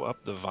 can't go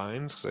up the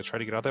vines because I try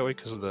to get out that way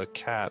because the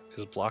cat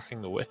is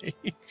blocking the way.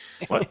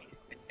 What?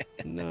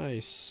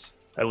 Nice.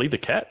 I leave the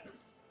cat?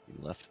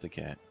 You left the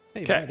cat.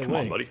 Hey, Cat, by the come way,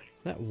 on, buddy.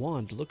 that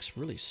wand looks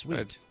really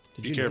sweet.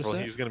 Did Be you careful, notice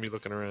that? he's going to be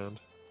looking around.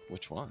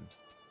 Which one?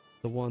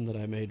 The one that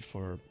I made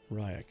for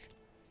Raiek.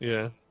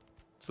 Yeah.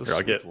 It's a Here, I'll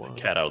sweet get one.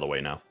 the cat out of the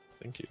way now.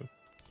 Thank you.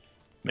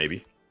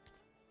 Maybe.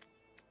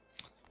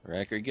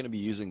 Rack, are you going to be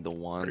using the you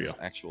wand's go.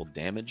 actual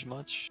damage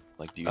much?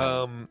 Like, do you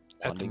have At the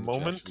wanding that you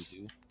moment, actually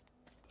do?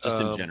 Just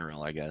in um,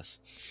 general, I guess.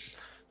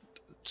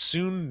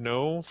 soon,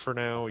 no. For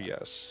now,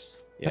 yes.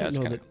 Yeah, don't that's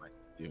know kind of that- what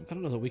I do. I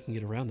don't know that we can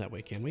get around that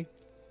way, can we?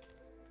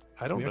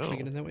 I don't we know. actually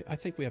get in that way? I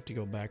think we have to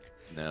go back,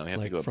 No, we have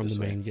to like go up from this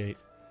the way. main gate.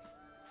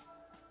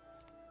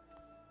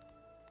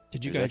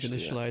 Did you There's guys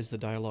actually a- initialize the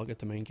dialogue at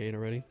the main gate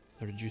already,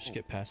 or did you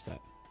skip past that?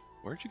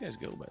 Where'd you guys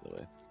go, by the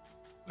way?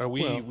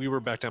 Well- We were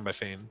back down by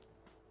Fane.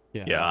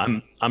 Yeah,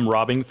 I'm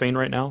robbing Fane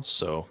right now,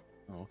 so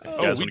Oh, okay.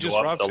 Oh, guys we wanna just go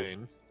up robbed the-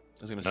 Fane.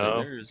 I was going to say,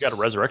 no, there's... he's got a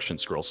resurrection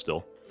scroll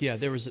still. Yeah,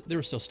 there was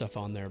still stuff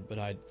on there, but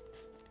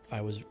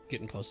I was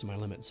getting close to my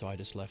limit, so I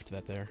just left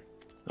that there.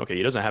 Okay,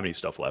 he doesn't have any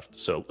stuff left.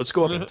 So let's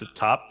go up at the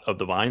top of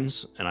the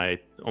vines, and I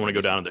want to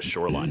go down to the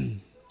shoreline.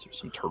 There's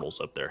some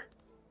turtles up there.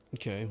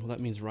 Okay, well that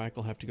means Raiek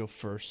will have to go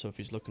first. So if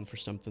he's looking for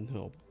something,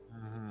 he'll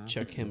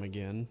check him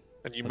again.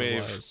 And you may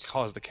have Otherwise-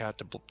 caused the cat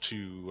to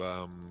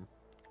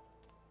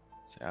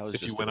See, I was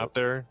if you just went about up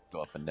there, to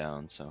go up and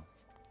down, so...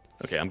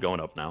 Okay, I'm going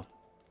up now.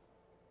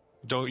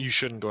 you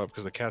shouldn't go up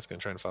because the cat's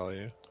gonna try and follow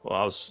you.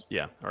 Well,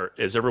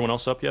 is everyone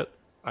else up yet?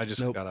 I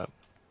just Nope. got up.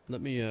 Let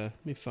me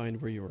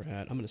find where you were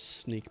at. I'm gonna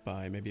sneak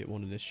by. Maybe it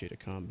won't initiate a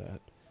combat.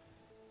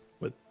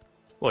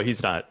 Well,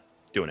 he's not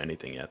doing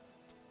anything yet.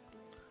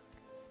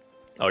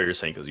 Oh, you're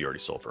saying because you already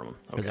stole from him.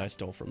 Because Okay. I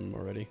stole from him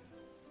already.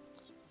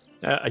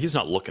 He's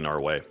not looking our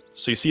way.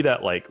 So you see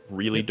that like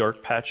really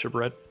dark patch of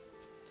red?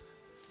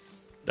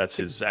 That's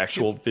his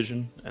actual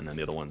vision, and then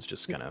the other one's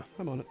just kind of...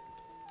 I'm on it.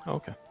 Oh,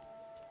 okay.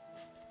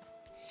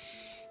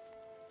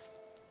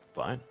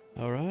 Fine.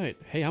 All right.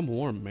 Hey, I'm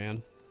warm,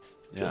 man.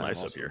 Feel I'm nice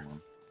up also here.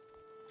 warm.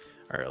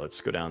 All right,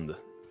 let's go down to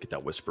get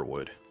that whisper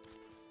wood.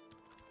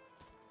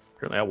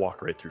 Apparently, I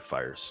walk right through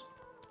fires.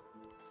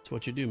 That's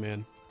what you do,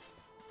 man.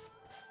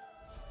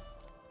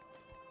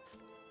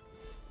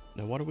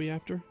 Now, what are we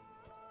after?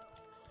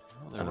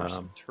 Oh, there were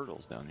some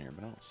turtles down here,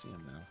 but I don't see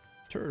them now.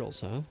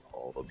 Turtles, huh?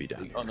 Oh, they'll be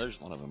down here. Oh, there's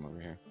one of them over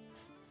here.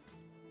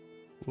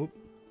 Whoop.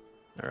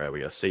 All right, we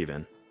got to save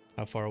in.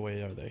 How far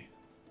away are they?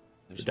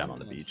 There's down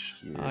one on the beach.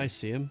 here. I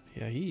see him.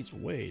 Yeah, he's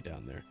way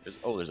down there.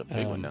 There's a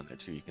big one down there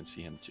too. You can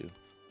see him too.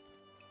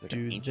 Like an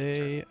Do ancient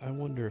they? turtle. I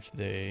wonder if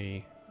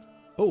they.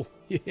 Oh,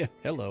 yeah.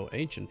 Hello,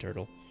 ancient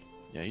turtle.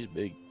 Yeah, he's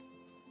big.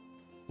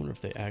 Wonder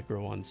if they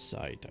aggro on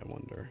sight. I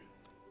wonder.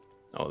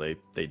 Oh, they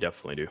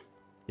definitely do.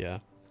 Yeah.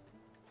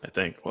 I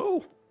think.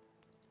 Whoa!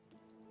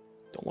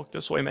 Don't look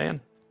this way,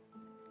 man.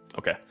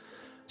 Okay.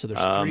 So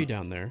there's 3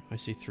 down there. I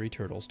see 3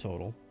 turtles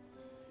total.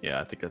 Yeah,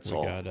 I think that's We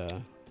all. got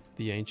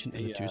the ancient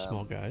and the 2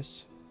 small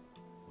guys.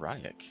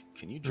 Raiek,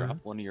 can you drop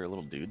one of your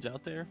little dudes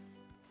out there?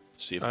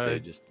 See if I- they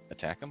just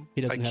attack him.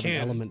 He doesn't I have an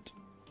can. element.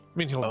 I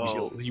mean, he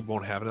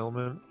won't have an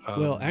element.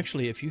 Well,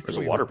 actually, if you There's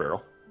throw a water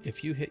barrel.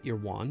 if you hit your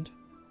wand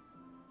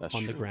That's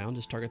on the true. ground,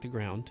 just target the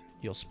ground,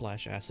 you'll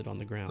splash acid on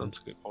the ground, that's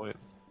a good point.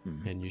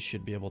 and you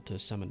should be able to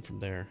summon from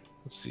there.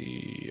 Let's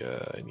see.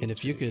 I need And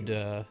if you to- could,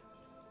 Where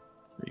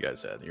you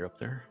guys at? You're up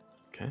there.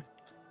 Okay.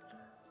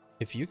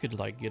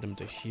 like get him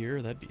to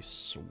here, that'd be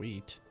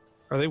sweet.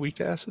 Are they weak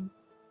to acid?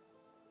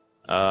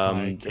 I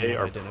They cannot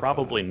are identify.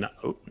 probably not.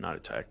 Oh, not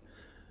attack.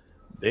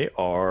 They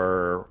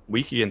are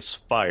weak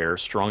against fire,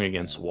 strong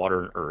against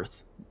water and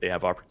earth. They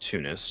have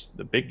opportunists.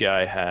 The big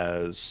guy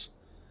has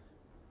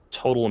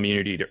total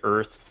immunity to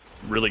earth,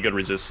 really good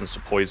resistance to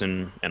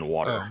poison and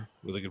water.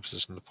 Really good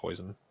position to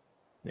poison.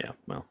 Yeah,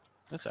 well,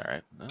 That's all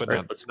right. No, But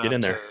Alright, not, let's not get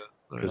in there,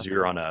 to- because yeah.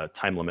 you're on a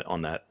time limit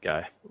on that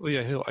guy. Well,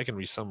 yeah, I can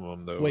resummon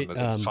him though. Wait, and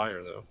that's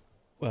fire though.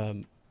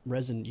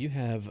 Resin, you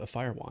have a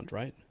fire wand,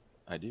 right?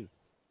 I do.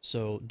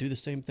 So do the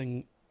same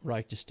thing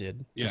Raiek just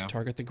did. Yeah. Just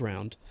target the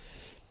ground,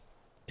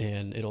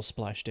 and it'll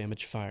splash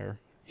damage fire.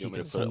 You want me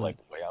to put it summon-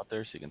 like way out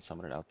there so you can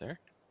summon it out there?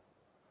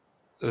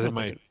 They think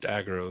might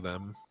aggro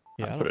them.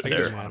 Yeah, I put don't it think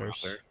there. it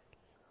matters. There.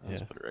 I'll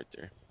just Yeah. put it right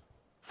there.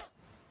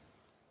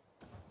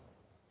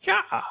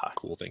 Yeah.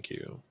 Cool, thank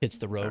you. Hits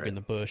the rogue Alright. in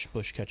the bush.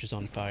 Bush catches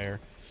on fire.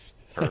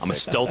 I'm a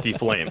stealthy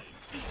flame.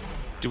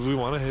 Do we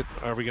want to hit?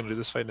 Are we going to do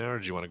this fight now, or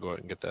do you want to go out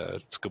and get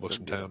the skill books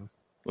from do it. town?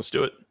 Let's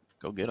do it.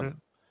 Go get him.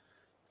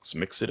 Let's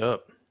mix it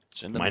up.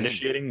 Send Am him I in.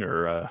 initiating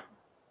or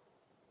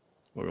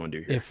what do we want to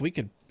do here? If we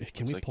could,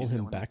 can we like pull he's him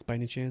going in. back by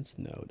any chance?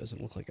 No, it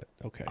doesn't look like it.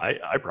 Okay.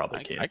 I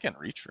probably can. I can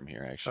reach from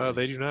here actually.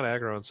 They do not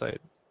aggro on sight.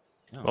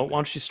 Oh, Well, okay. why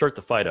don't you start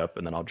the fight up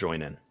and then I'll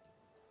join in.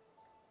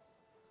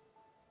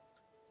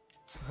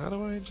 How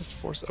do I just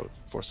force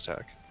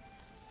attack?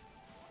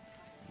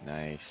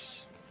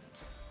 Nice.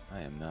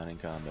 I am not in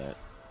combat.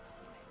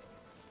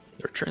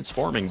 They're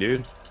transforming,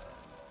 dude.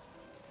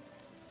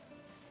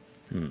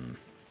 Do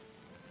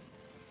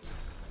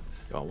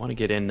I want to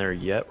get in there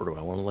yet, or do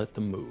I want to let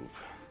them move?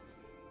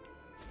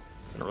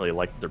 I don't really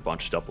like that they're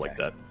bunched up like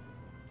that.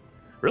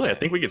 Really, I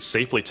think we could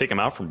safely take them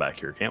out from back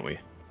here, can't we?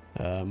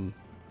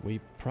 We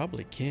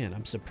probably can.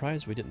 I'm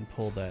surprised we didn't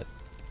pull that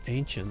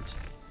ancient.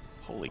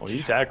 Holy Well, cow.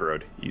 he's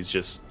aggroed. He's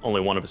just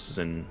only one of us is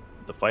in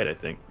the fight, I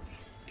think.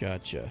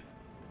 Gotcha.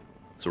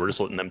 So we're just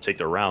letting them take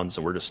their rounds,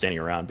 and we're just standing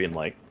around being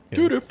like, Yeah.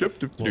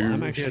 "Doo-doo-doo-doo-doo." Well,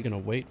 I'm actually gonna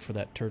wait for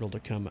that turtle to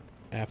come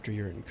after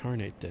your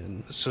incarnate.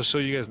 Then So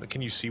you guys,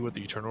 can you see what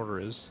the turn order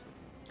is?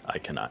 I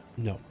cannot.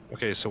 no.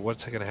 Okay, so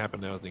what's going to happen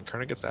now is the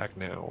incarnate gets to act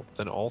now,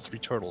 then all 3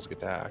 turtles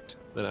get to act,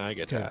 then I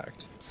get to Okay.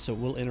 act. So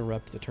we'll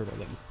interrupt the turtle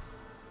then.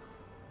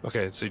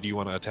 Okay, so do you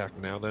want to attack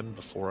now then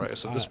before I?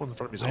 So this one in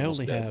front of me is I almost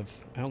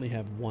only dead.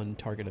 have one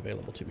target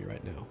available to me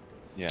right now.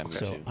 Yeah, me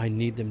So too. I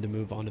need them to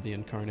move on to the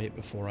incarnate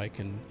before I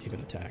can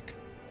even attack.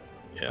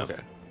 Yeah. Okay.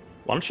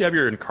 Why don't you have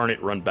your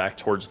incarnate run back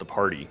towards the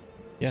party,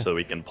 Yeah. so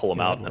we can pull them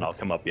Yeah, out, that'd and then I'll work.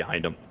 come up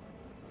behind them.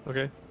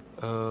 Okay.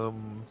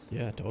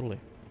 Yeah, totally.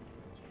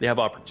 They have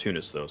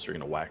opportunists though, so you're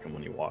gonna whack him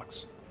when he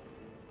walks.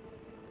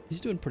 He's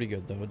doing pretty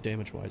good though,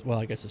 damage wise. Well,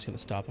 I guess it's gonna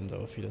stop him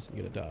though if he doesn't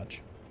get a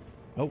dodge.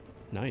 Oh,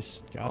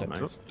 nice, got Oh, it.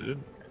 nice. Oh, dude.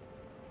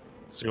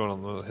 So you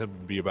want to let him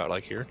be about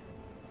like here?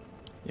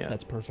 Yeah,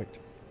 That's perfect.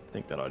 I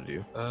think that ought to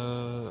do.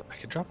 I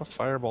could drop a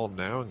fireball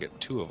now and get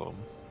 2 of them.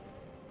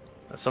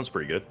 That sounds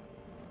pretty good.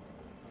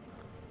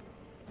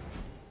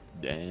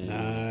 Dang.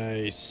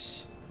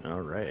 Nice.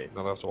 All right.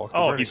 Now I have to walk. the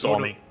Oh, burning he saw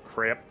corridor. me.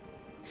 Crap.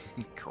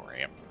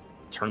 Cramp.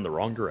 Turned the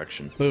wrong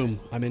direction. Boom,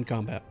 I'm in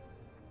combat.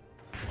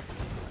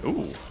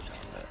 Ooh.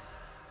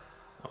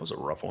 That was a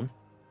rough one.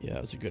 Yeah,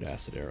 it was a good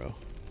acid arrow.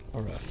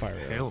 Or a fire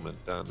arrow. Ailment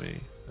on me.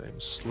 I'm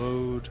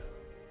slowed.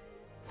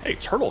 Hey,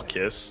 turtle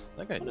kiss.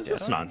 That guy What is dead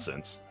this on?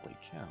 nonsense? Holy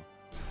cow.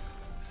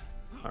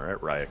 All right,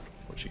 Raiek,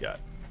 what you got?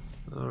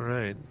 All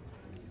right.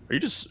 Are you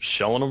just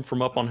shelling them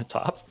from up on the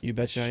top? You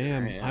betcha I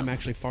am. Sure am. I'm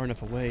actually far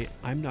enough away.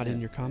 I'm not in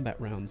your combat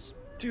rounds.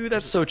 Dude,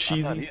 that's so I'm not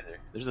cheesy.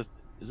 either.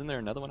 Isn't there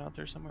another one out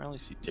there somewhere? I only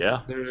see 2.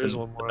 Yeah, There it's is in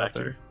one the more back out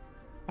there. here.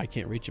 I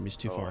can't reach him. He's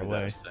too far I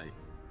away. got sight.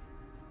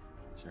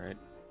 It's alright.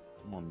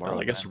 I'm on borrow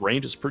Well, I guess that.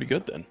 range is pretty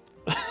good then.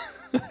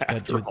 Yeah,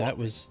 After dude, all. that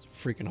was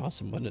freaking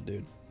awesome, wasn't it,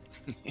 dude?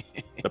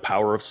 The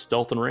power of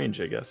stealth and range,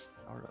 I guess.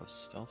 Power of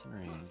stealth and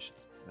range.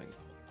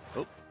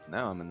 Oh,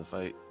 now I'm in the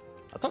fight.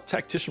 I thought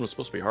Tactician was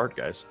supposed to be hard,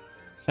 guys.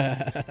 Oh,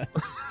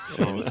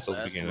 it's still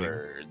the Last beginning.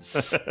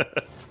 words.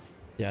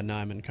 Yeah, now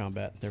I'm in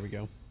combat. There we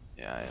go.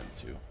 Yeah, I am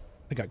too.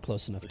 I got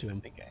close enough At to least I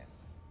him. think I am.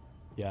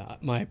 Yeah,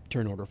 my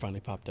turn order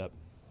finally popped up.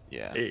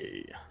 Yeah.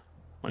 Hey.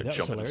 I'm That was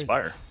gonna jump in this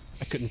hilarious. fire.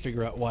 I couldn't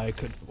figure out why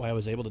I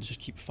was able to just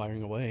keep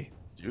firing away.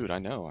 Dude, I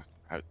know.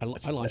 I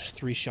launched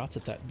 3 shots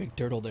at that big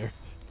turtle there.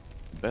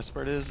 The best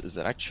part is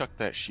that I chucked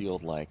that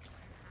shield like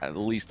at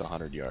least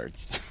 100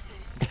 yards.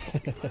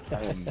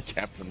 I am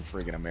Captain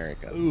friggin'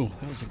 America. Ooh,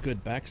 that was a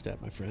good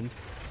backstab, my friend.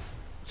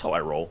 That's how I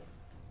roll.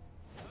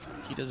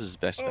 He does his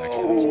best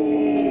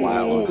backstabs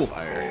while on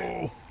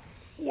fire.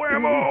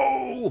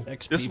 Whammo!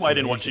 XP This is why I for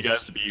didn't want you ages.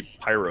 guys to be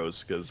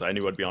pyros, because I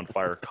knew I'd be on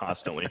fire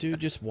constantly. Dude,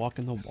 just walk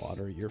in the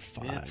water. You're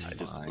fine. It's I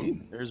just-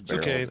 fine. There's It's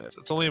barrels. okay. at-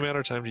 It's only a matter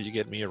of time till you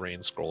get me a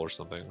rain scroll or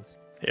something.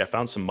 Hey, I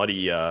found some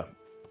muddy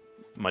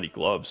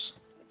gloves.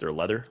 They're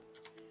leather.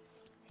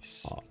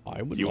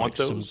 I would You like want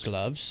those? some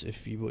gloves,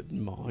 if you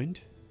wouldn't mind.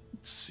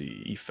 Let's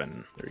see,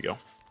 Ethan. There you go.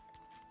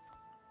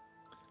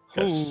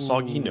 Got a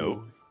soggy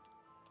note.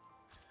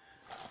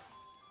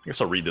 I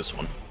guess I'll read this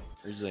one.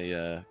 There's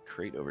a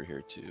crate over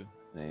here too.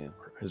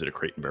 Is it a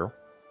crate and barrel?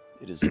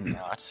 It is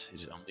not.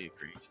 It is only a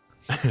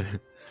crate.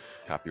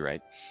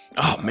 Copyright.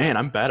 Oh man,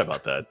 I'm bad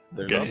about that.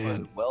 There's Okay.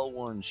 also a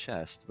well-worn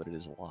chest, but it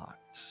is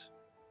locked.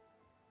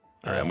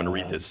 All right, I'm gonna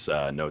read this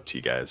note to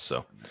you guys.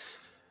 So,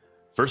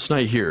 first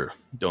night here,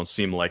 don't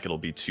seem like it'll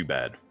be too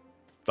bad.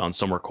 Found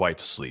somewhere quiet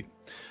to sleep.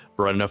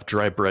 Brought enough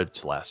dry bread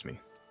to last me.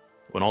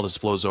 When all this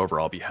blows over,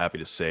 I'll be happy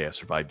to say I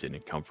survived it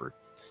in comfort.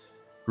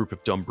 Group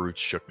of dumb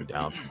brutes shook me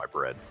down for my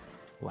bread.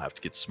 I'll have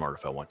to get smart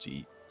if I want to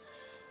eat.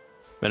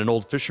 Met an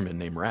old fisherman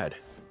named Rad.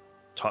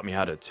 Taught me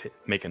how to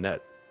make a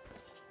net.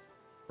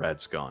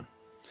 Rad's gone.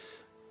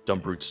 Dumb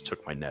brutes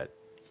took my net.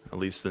 At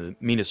least the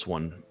meanest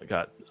one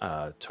got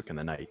took in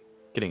the night.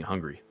 Getting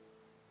hungry.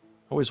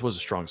 Always was a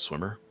strong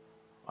swimmer.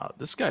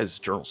 This guy's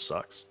journal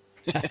sucks.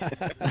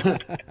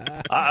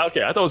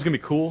 Okay, I thought it was gonna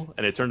be cool,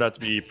 and it turned out to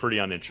be pretty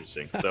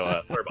uninteresting.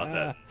 So sorry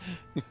about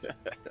that.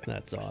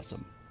 That's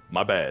awesome.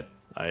 My bad.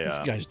 This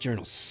guy's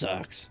journal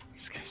sucks.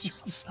 This guy's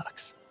journal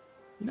sucks.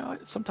 You know,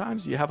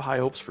 sometimes you have high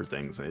hopes for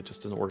things, and it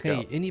just doesn't work Hey,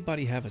 out.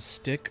 anybody have a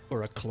stick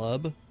or a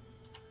club?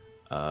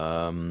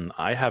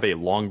 I have a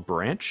long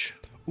branch.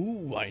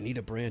 Ooh, I need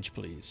a branch,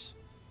 please.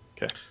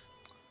 Okay.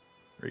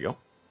 There you go.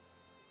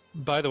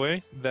 By the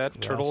way, that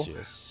turtle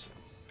Gracias.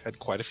 had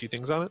quite a few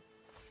things on it.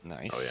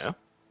 Nice. Oh yeah.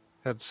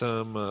 Had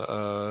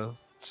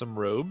some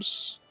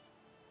robes.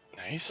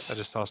 Nice. I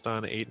just tossed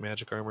on 8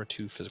 magic armor,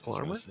 2 physical I was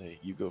armor. gonna say,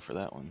 you go for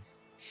that one.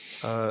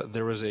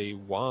 There was a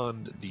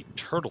wand, the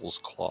Turtle's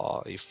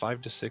Claw, a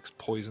 5 to 6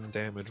 poison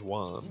damage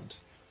wand.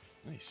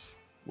 Nice.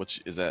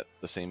 Which is that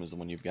the same as the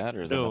one you've got,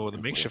 or is No, that the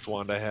not makeshift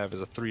wand I have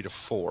is a 3 to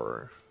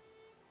 4.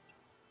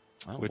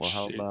 Oh, which well,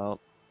 how it- about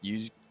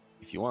you?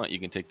 If you want, you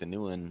can take the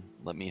new one.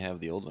 Let me have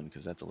the old one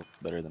because that's a little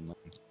better than mine.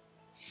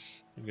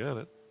 You got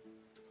it.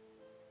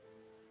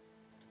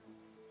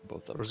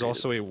 Both There was upgraded.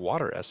 also a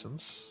water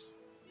essence.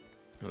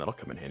 Well, that'll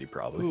come in handy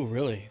probably. Ooh,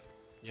 really?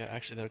 Yeah,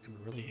 actually, that'll come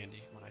in really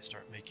handy when I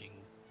start making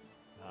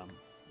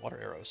water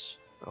arrows.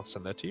 I'll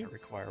send that to I you.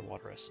 require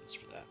water essence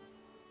for that.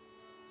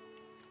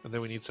 And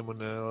then we need someone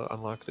to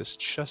unlock this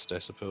chest, I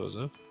suppose,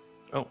 huh?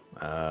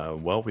 Oh,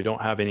 well, we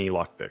don't have any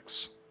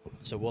lockpicks.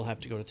 So we'll have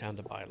to go to town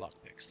to buy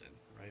lockpicks then,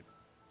 right?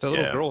 That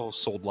little Yeah. girl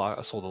sold a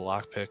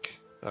lockpick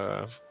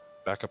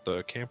back up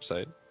the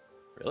campsite.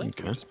 Really?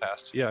 Okay. We just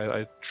passed. Yeah,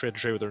 I tried to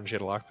trade with her and she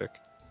had a lockpick.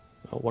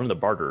 Well, one of the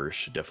barterers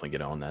should definitely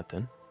get on that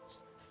then.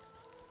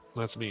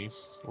 That's me,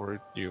 or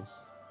you.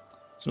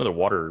 There's another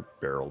water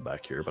barrel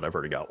back here, but I've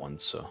already got one,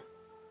 so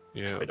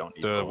Yeah, I don't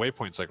need the one.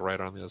 waypoint's like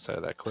right on the other side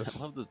of that cliff. I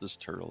love that this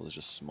turtle is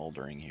just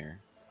smoldering here,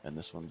 and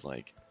this one's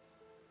like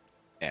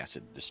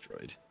acid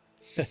destroyed.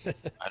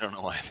 I don't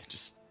know why.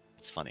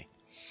 It's funny.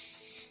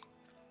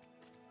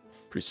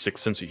 Pretty sick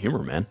sense of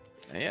humor, man.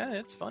 Yeah,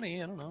 it's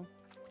funny. I don't know.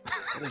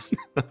 What is-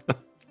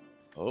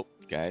 oh,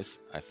 guys,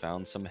 I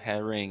found some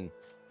herring.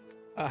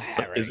 A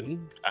So is it-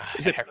 herring.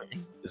 Is it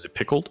Herring? is it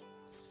pickled?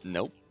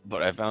 Nope,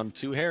 but I found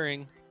 2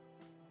 herring.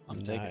 I'm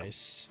taking 'em.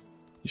 Nice.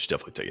 You should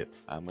definitely take it.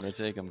 I'm gonna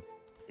take them.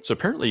 So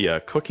apparently,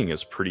 cooking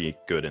is pretty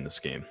good in this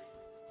game.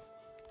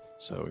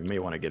 So we may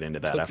want to get into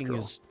that Cooking after all.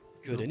 is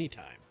good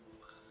anytime.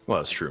 Well,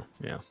 that's true.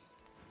 Yeah.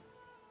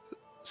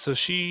 So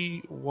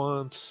she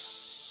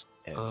wants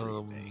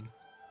Everything.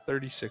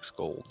 36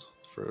 gold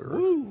for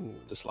Woo!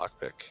 this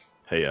lockpick.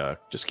 Hey,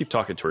 just keep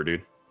talking to her,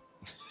 dude.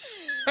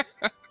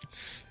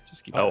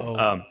 Just keep.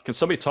 Uh-oh. Can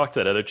somebody talk to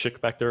that other chick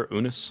back there,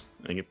 Unis,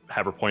 and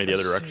have her point in the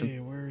other Let's direction see,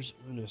 where's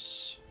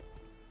Unis?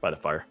 by the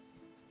fire?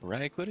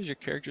 Raiek, what is your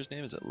character's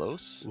name? Is it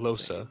Los?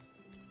 Losa. All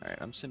right,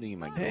 I'm sending you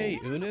my gold. Hey,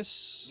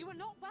 Unis. You are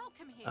not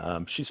welcome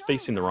here. She's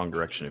facing the wrong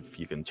direction. If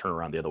you can turn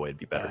around the other way, it'd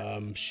be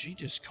better. She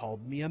just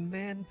called me a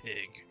man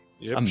pig.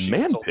 Yep, A she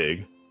man insulted-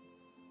 pig?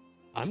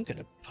 I'm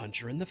gonna punch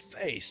her in the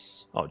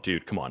face. Oh,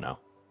 dude, come on now.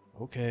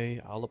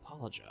 Okay, I'll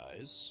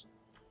apologize.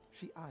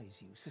 She eyes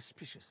you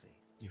suspiciously.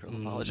 You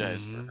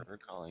apologize Mhm. for her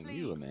calling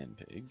you a man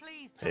pig.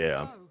 Please, just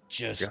Yeah. go.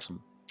 Just Got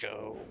some,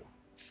 go.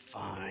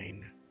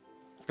 Fine.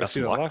 got see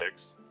some that lock?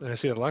 lockpicks. I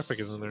see that lockpick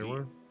isn't there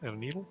anymore. And a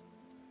needle?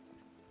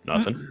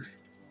 Nothing.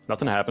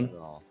 Nothing happened. At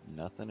all.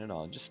 Nothing at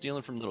all. Just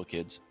stealing from little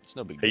kids. It's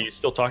no big Hey, deal. you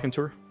still talking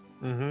to her?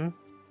 Mm-hmm.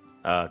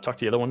 Talk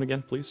to the other one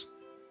again, please.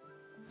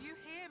 You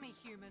hear me,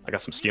 I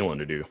got some stealing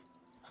to do.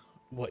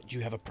 What,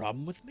 you have a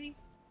problem with me?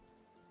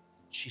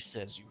 She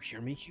says, you hear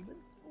me, human?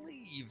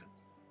 Leave.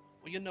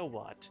 Well, you know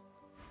what?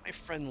 My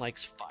friend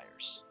likes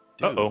fires.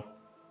 Uh-oh.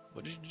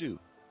 What did you do?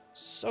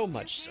 So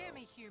much so.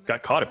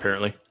 Got caught,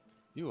 apparently.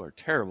 You are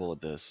terrible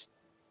at this.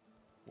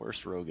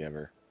 Worst rogue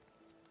ever.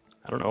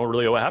 I don't know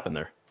really what happened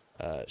there.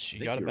 She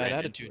think got a you bad ran into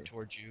attitude her.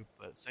 towards you,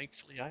 but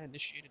thankfully I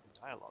initiated a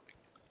dialogue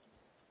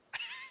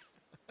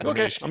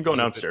Okay, I'm going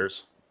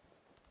downstairs.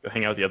 Go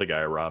hang out with the other guy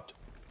I robbed.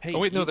 Hey, Oh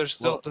wait, no, you, there's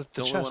still the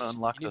Don't we want chest. to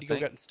unlock you the need to go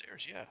thing?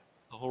 downstairs, yeah.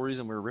 The whole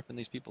reason we're ripping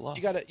these people off.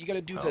 You gotta do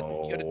that.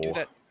 You gotta do Oh.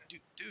 that,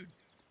 dude.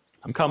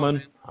 I'm coming.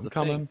 man. I'm The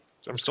coming.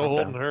 I'm still Calm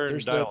holding down. her in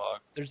There's dialogue.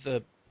 There's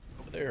the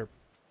over there.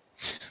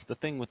 The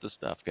thing with the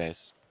stuff,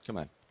 guys. Come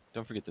on.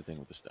 Don't forget the thing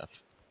with the stuff.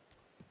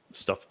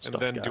 Stuff. And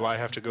then do I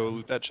have to go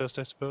loot that chest,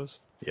 I suppose?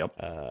 Yep.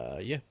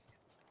 Yeah.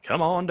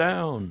 Come on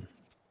down.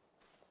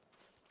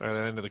 Alright,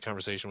 I ended the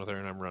conversation with her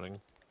and I'm running.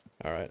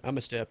 All right, I'm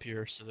gonna stay up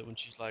here so that when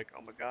she's like,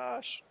 "Oh my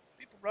gosh,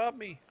 people robbed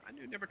me. I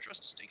knew never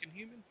trust a stinking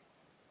human."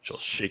 She'll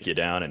shake you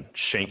down and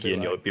shank I'll be you,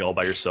 and you'll like- be all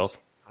by yourself.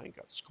 I ain't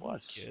got squat,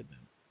 Nice. kid.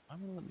 I'm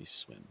gonna let me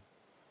swim.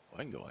 Oh,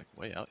 I can go like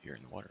way out here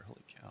in the water.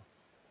 Holy cow.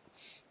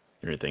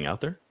 Anything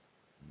out there?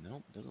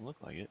 Nope, doesn't look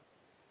like it.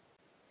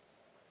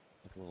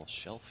 Like a little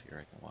shelf here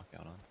I can walk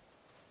out on.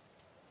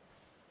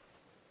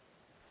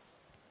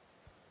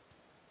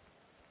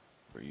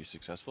 Were you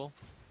successful?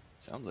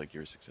 Sounds like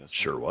you're successful.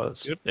 Sure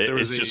was. Yep, there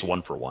It's was just a-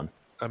 1 for 1.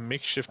 A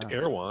makeshift Oh.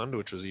 air wand,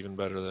 which was even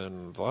better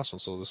than the last one,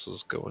 so this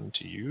is going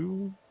to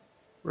you,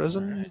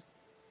 Resin. Alright.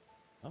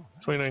 Oh,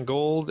 nice. 29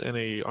 gold, and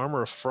a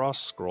Armor of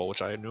Frost scroll,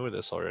 which I know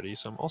this already,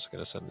 so I'm also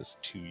going to send this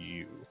to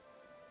you,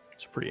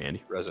 It's pretty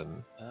handy.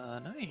 Resin.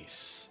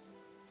 Nice.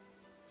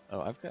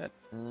 Oh, I've got.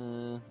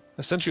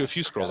 I sent you a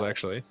few scrolls, Yeah.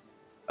 actually.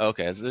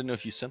 Okay, I didn't know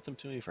if you sent them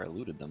to me, if I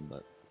looted them,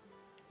 but.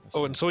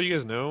 Oh, and so you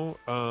guys know,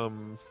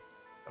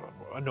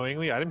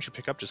 annoyingly, items you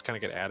pick up just kind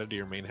of get added to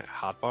your main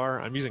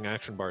hotbar. I'm using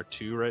Action Bar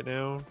 2 right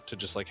now to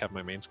just like have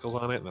my main skills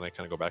on it, and then I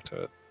kind of go back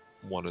to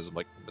 1 as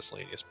like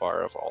miscellaneous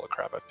bar of all the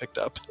crap I've picked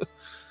up.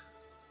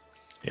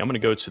 Yeah, I'm gonna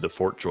go to the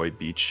Fort Joy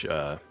Beach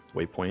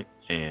waypoint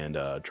and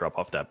drop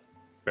off that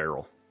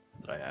barrel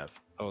that I have.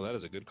 Oh, that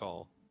is a good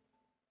call.